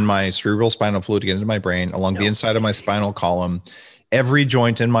in my cerebral spinal fluid to get into my brain, along the inside of my spinal column, every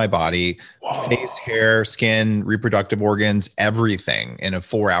joint in my body, face, hair, skin, reproductive organs, everything, in a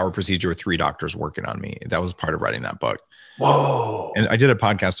 4-hour procedure with 3 doctors working on me. That was part of writing that book. Whoa. And I did a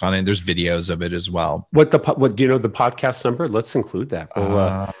podcast on it. There's videos of it as well. What do you know the podcast number? Let's include that.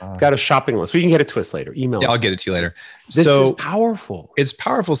 We'll got a shopping list. We can get a twist later. Email. Yeah, I'll get it to you later. This is powerful. It's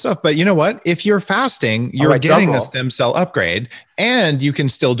powerful stuff. But you know what? If you're fasting, you're getting a stem cell upgrade, and you can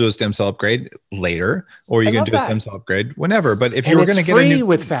still do a stem cell upgrade later, or you can do a stem cell upgrade whenever. But if you're going to get a new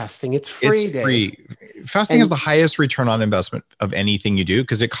with fasting, it's free. It's free. Fasting has the highest return on investment of anything you do,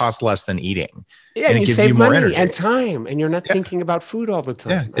 because it costs less than eating. Yeah, and it gives you more energy and time, and you're not thinking about food all the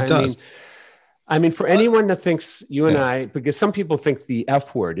time. Yeah, it does. I mean, for anyone that thinks you and I, because some people think the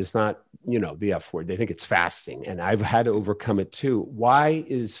F word is not, the F word. They think it's fasting, and I've had to overcome it too. Why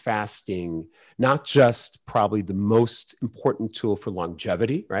is fasting not just probably the most important tool for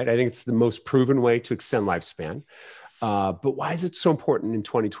longevity, right? I think it's the most proven way to extend lifespan. But why is it so important in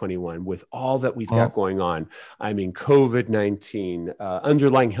 2021 with all that we've got going on? I mean, COVID-19,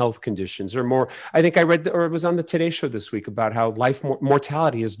 underlying health conditions, or more. I think I read, or it was on the Today Show this week, about how life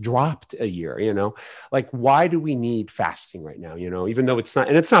mortality has dropped a year. Like, why do we need fasting right now? Even though it's not,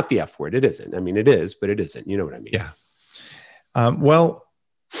 and it's not the F word. It isn't. I mean, it is, but it isn't. You know what I mean? Yeah. Well,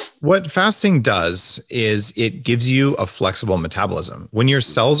 what fasting does is it gives you a flexible metabolism. When your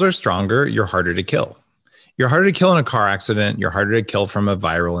cells are stronger, you're harder to kill. You're harder to kill in a car accident. You're harder to kill from a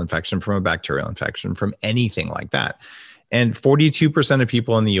viral infection, from a bacterial infection, from anything like that. And 42% of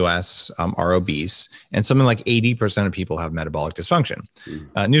people in the US are obese, and something like 80% of people have metabolic dysfunction.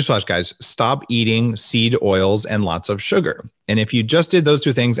 Newsflash, guys, stop eating seed oils and lots of sugar. And if you just did those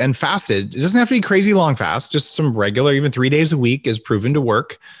 2 things and fasted, it doesn't have to be crazy long fast, just some regular, even 3 days a week is proven to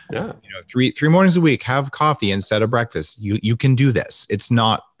work. Yeah. Three mornings a week, have coffee instead of breakfast. You can do this. It's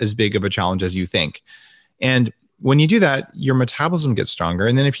not as big of a challenge as you think. And when you do that, your metabolism gets stronger.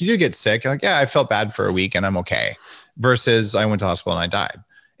 And then if you do get sick, you're like, I felt bad for a week and I'm okay. Versus I went to hospital and I died.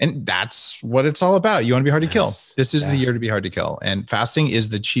 And that's what it's all about. You want to be hard to kill. This is the year to be hard to kill. And fasting is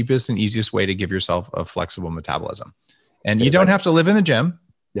the cheapest and easiest way to give yourself a flexible metabolism. And you don't have to live in the gym.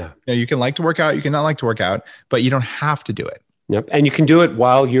 Yeah. You can like to work out. You can not like to work out, but you don't have to do it. Yep. And you can do it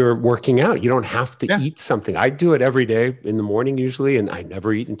while you're working out. You don't have to eat something. I do it every day in the morning usually, and I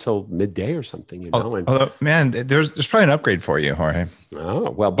never eat until midday or something, Although, man, there's probably an upgrade for you, Jorge.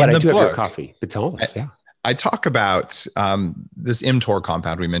 Oh, well, but I do have your coffee. But tell us, I talk about this mTOR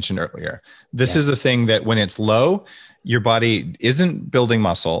compound we mentioned earlier. This is a thing that when it's low, your body isn't building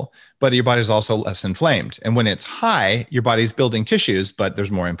muscle, but your body is also less inflamed. And when it's high, your body's building tissues, but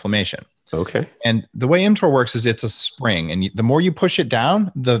there's more inflammation. Okay. And the way mTOR works is it's a spring, and the more you push it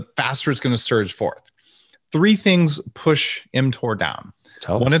down, the faster it's going to surge forth. 3 things push mTOR down.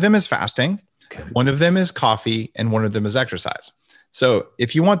 One of them is fasting, one of them is coffee, and one of them is exercise. So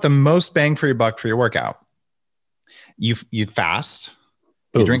if you want the most bang for your buck for your workout, you fast,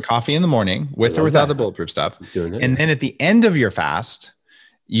 You drink coffee in the morning with or without the bulletproof stuff. And then at the end of your fast,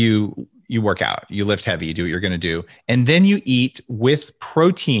 you work out, you lift heavy, you do what you're going to do. And then you eat with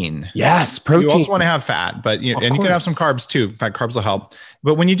protein. Yes, protein. You also want to have fat, but you can have some carbs too. In fact, carbs will help.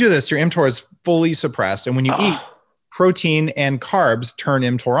 But when you do this, your mTOR is fully suppressed. And when you eat, protein and carbs turn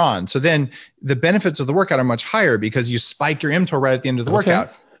mTOR on. So then the benefits of the workout are much higher because you spike your mTOR right at the end of the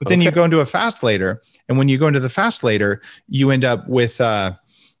workout. But then you go into a fast later. And when you go into the fast later, you end up with, again,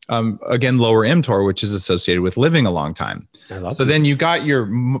 lower mTOR, which is associated with living a long time. So then you got your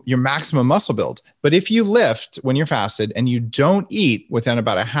maximum muscle build. But if you lift when you're fasted and you don't eat within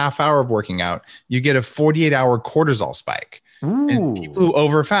about a half hour of working out, you get a 48-hour cortisol spike. Ooh. And people who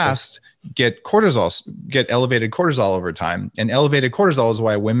overfast get elevated cortisol over time. And elevated cortisol is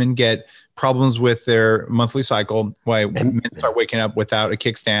why women get problems with their monthly cycle, why men start waking up without a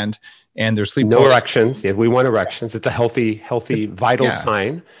kickstand and their sleep. No erections. Yeah, we want erections. It's a healthy, vital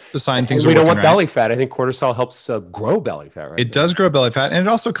sign. The sign things we don't want belly fat. I think cortisol helps grow belly fat. Right? It does grow belly fat, and it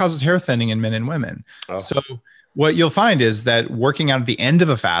also causes hair thinning in men and women. So what you'll find is that working out at the end of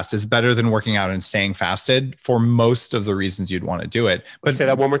a fast is better than working out and staying fasted for most of the reasons you'd want to do it. But say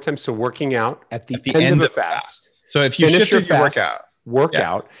that one more time. So working out at the end of a fast. So if you shifted your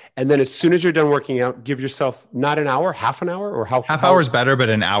workout, and then as soon as you're done working out, give yourself not an hour, half an hour, or half hour is better, but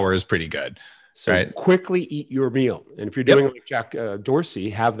an hour is pretty good. So quickly eat your meal. And if you're doing like Jack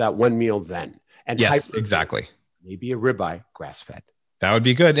Dorsey, have that one meal then. And exactly. Maybe a ribeye, grass-fed. That would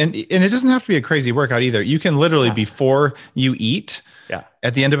be good. And it doesn't have to be a crazy workout either. You can literally, before you eat,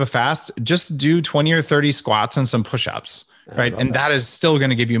 at the end of a fast, just do 20 or 30 squats and some push-ups. Right. And that is still going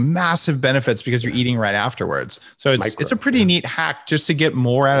to give you massive benefits because you're eating right afterwards. So it's a pretty neat hack just to get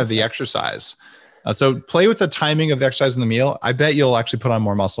more out of the exercise. So play with the timing of the exercise and the meal. I bet you'll actually put on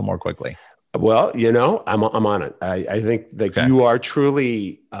more muscle more quickly. Well, I'm on it. I think that you are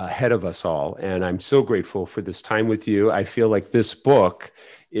truly ahead of us all. And I'm so grateful for this time with you. I feel like this book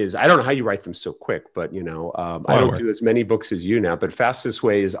is, I don't know how you write them so quick, but I don't do as many books as you now, but Fastest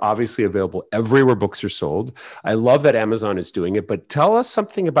Way is obviously available everywhere books are sold. I love that Amazon is doing it, but tell us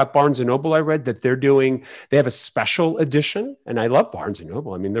something about Barnes & Noble. I read that they have a special edition, and I love Barnes &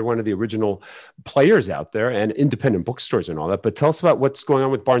 Noble. I mean, they're one of the original players out there and independent bookstores and all that, but tell us about what's going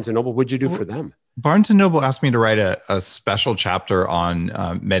on with Barnes & Noble. What'd you do for them? Barnes & Noble asked me to write a special chapter on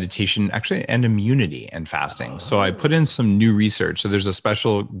meditation, actually, and immunity and fasting. So I put in some new research. So there's a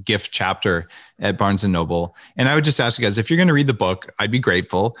special gift chapter at Barnes & Noble. And I would just ask you guys, if you're going to read the book, I'd be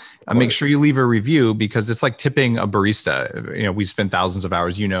grateful. Make sure you leave a review because it's like tipping a barista. We spend thousands of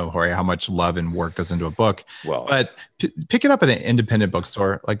hours, Jorge, how much love and work goes into a book. But pick it up at an independent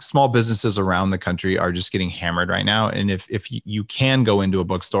bookstore. Like small businesses around the country are just getting hammered right now. And if you can go into a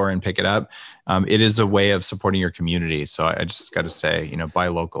bookstore and pick it up, it is a way of supporting your community. So I just got to say, buy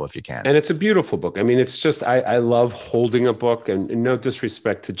local if you can. And it's a beautiful book. I mean, it's just, I love holding a book, and no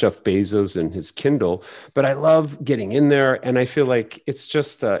disrespect to Jeff Bezos and his Kindle, but I love getting in there. And I feel like it's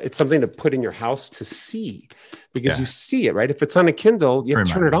just, it's something to put in your house to see, because you see it, right? If it's on a Kindle, you have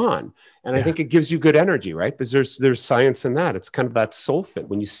to turn it on. And I think it gives you good energy, right? Because there's science in that. It's kind of that soul fit.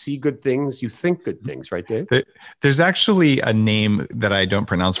 When you see good things, you think good things, right, Dave? There's actually a name that I don't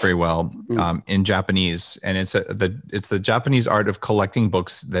pronounce very well in Japanese, and it's the Japanese art of collecting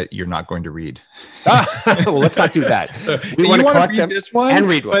books that you're not going to read. Well, let's not do that. We want to collect them this one and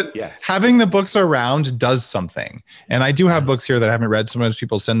read one. But having the books around does something. And I do have books here that I haven't read. Sometimes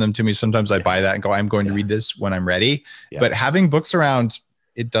people send them to me. Sometimes I buy that and go, I'm going to read this when I'm ready. But having books around,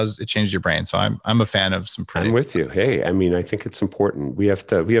 it changes your brain. So I'm a fan of some pretty. I'm with you. Hey, I mean, I think it's important. We have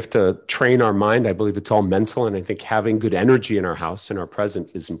to train our mind. I believe it's all mental. And I think having good energy in our house and our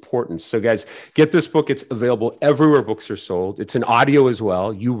present is important. So guys, get this book. It's available everywhere books are sold. It's an audio as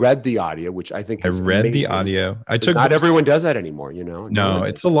well. You read the audio, which I think is read amazing. The audio. Not everyone does that anymore, No,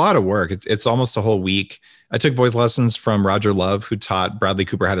 it's a lot of work. It's almost a whole week. I took voice lessons from Roger Love, who taught Bradley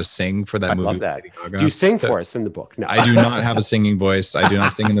Cooper how to sing for that movie. I love that. Do you sing for us in the book? No. I do not have a singing voice. I do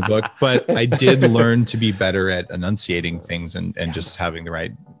not sing in the book, but I did learn to be better at enunciating things and just having the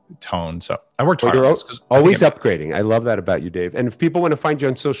right tone. So I worked hard. You're always upgrading. I love that about you, Dave. And if people want to find you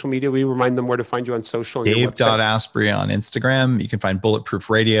on social media, we remind them where to find you on social. Dave.Asprey on Instagram. You can find Bulletproof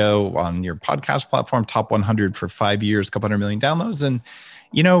Radio on your podcast platform, top 100 for 5 years, a couple 100 million downloads. And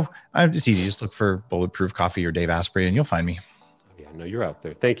it's easy. Just look for Bulletproof Coffee or Dave Asprey and you'll find me. Yeah, no, you're out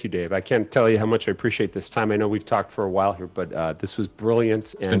there. Thank you, Dave. I can't tell you how much I appreciate this time. I know we've talked for a while here, but this was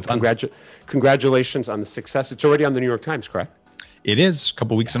brilliant. And congratulations on the success. It's already on the New York Times, correct? It is. A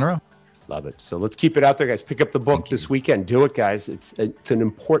couple weeks in a row. Love it. So let's keep it out there, guys. Pick up the book this weekend. Do it, guys. It's an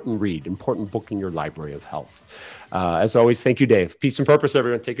important read, important book in your library of health. As always, thank you, Dave. Peace and purpose,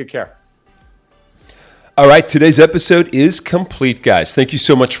 everyone. Take good care. All right, today's episode is complete, guys. Thank you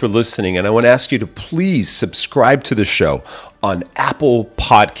so much for listening. And I want to ask you to please subscribe to the show on Apple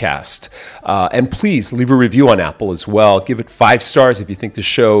Podcast. And please leave a review on Apple as well. Give it 5 stars if you think the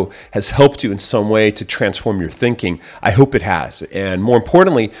show has helped you in some way to transform your thinking. I hope it has. And more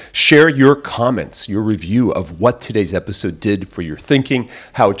importantly, share your comments, your review of what today's episode did for your thinking,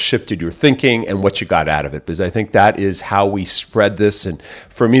 how it shifted your thinking, and what you got out of it. Because I think that is how we spread this. And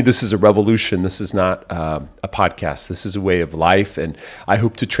for me, this is a revolution. This is not a podcast. This is a way of life. And I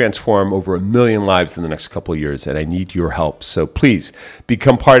hope to transform over 1 million lives in the next couple of years. And I need your help. So please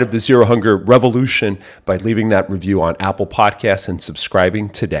become part of the Zero Hunger revolution by leaving that review on Apple Podcasts and subscribing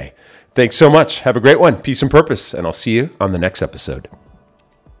today. Thanks so much. Have a great one. Peace and purpose. And I'll see you on the next episode.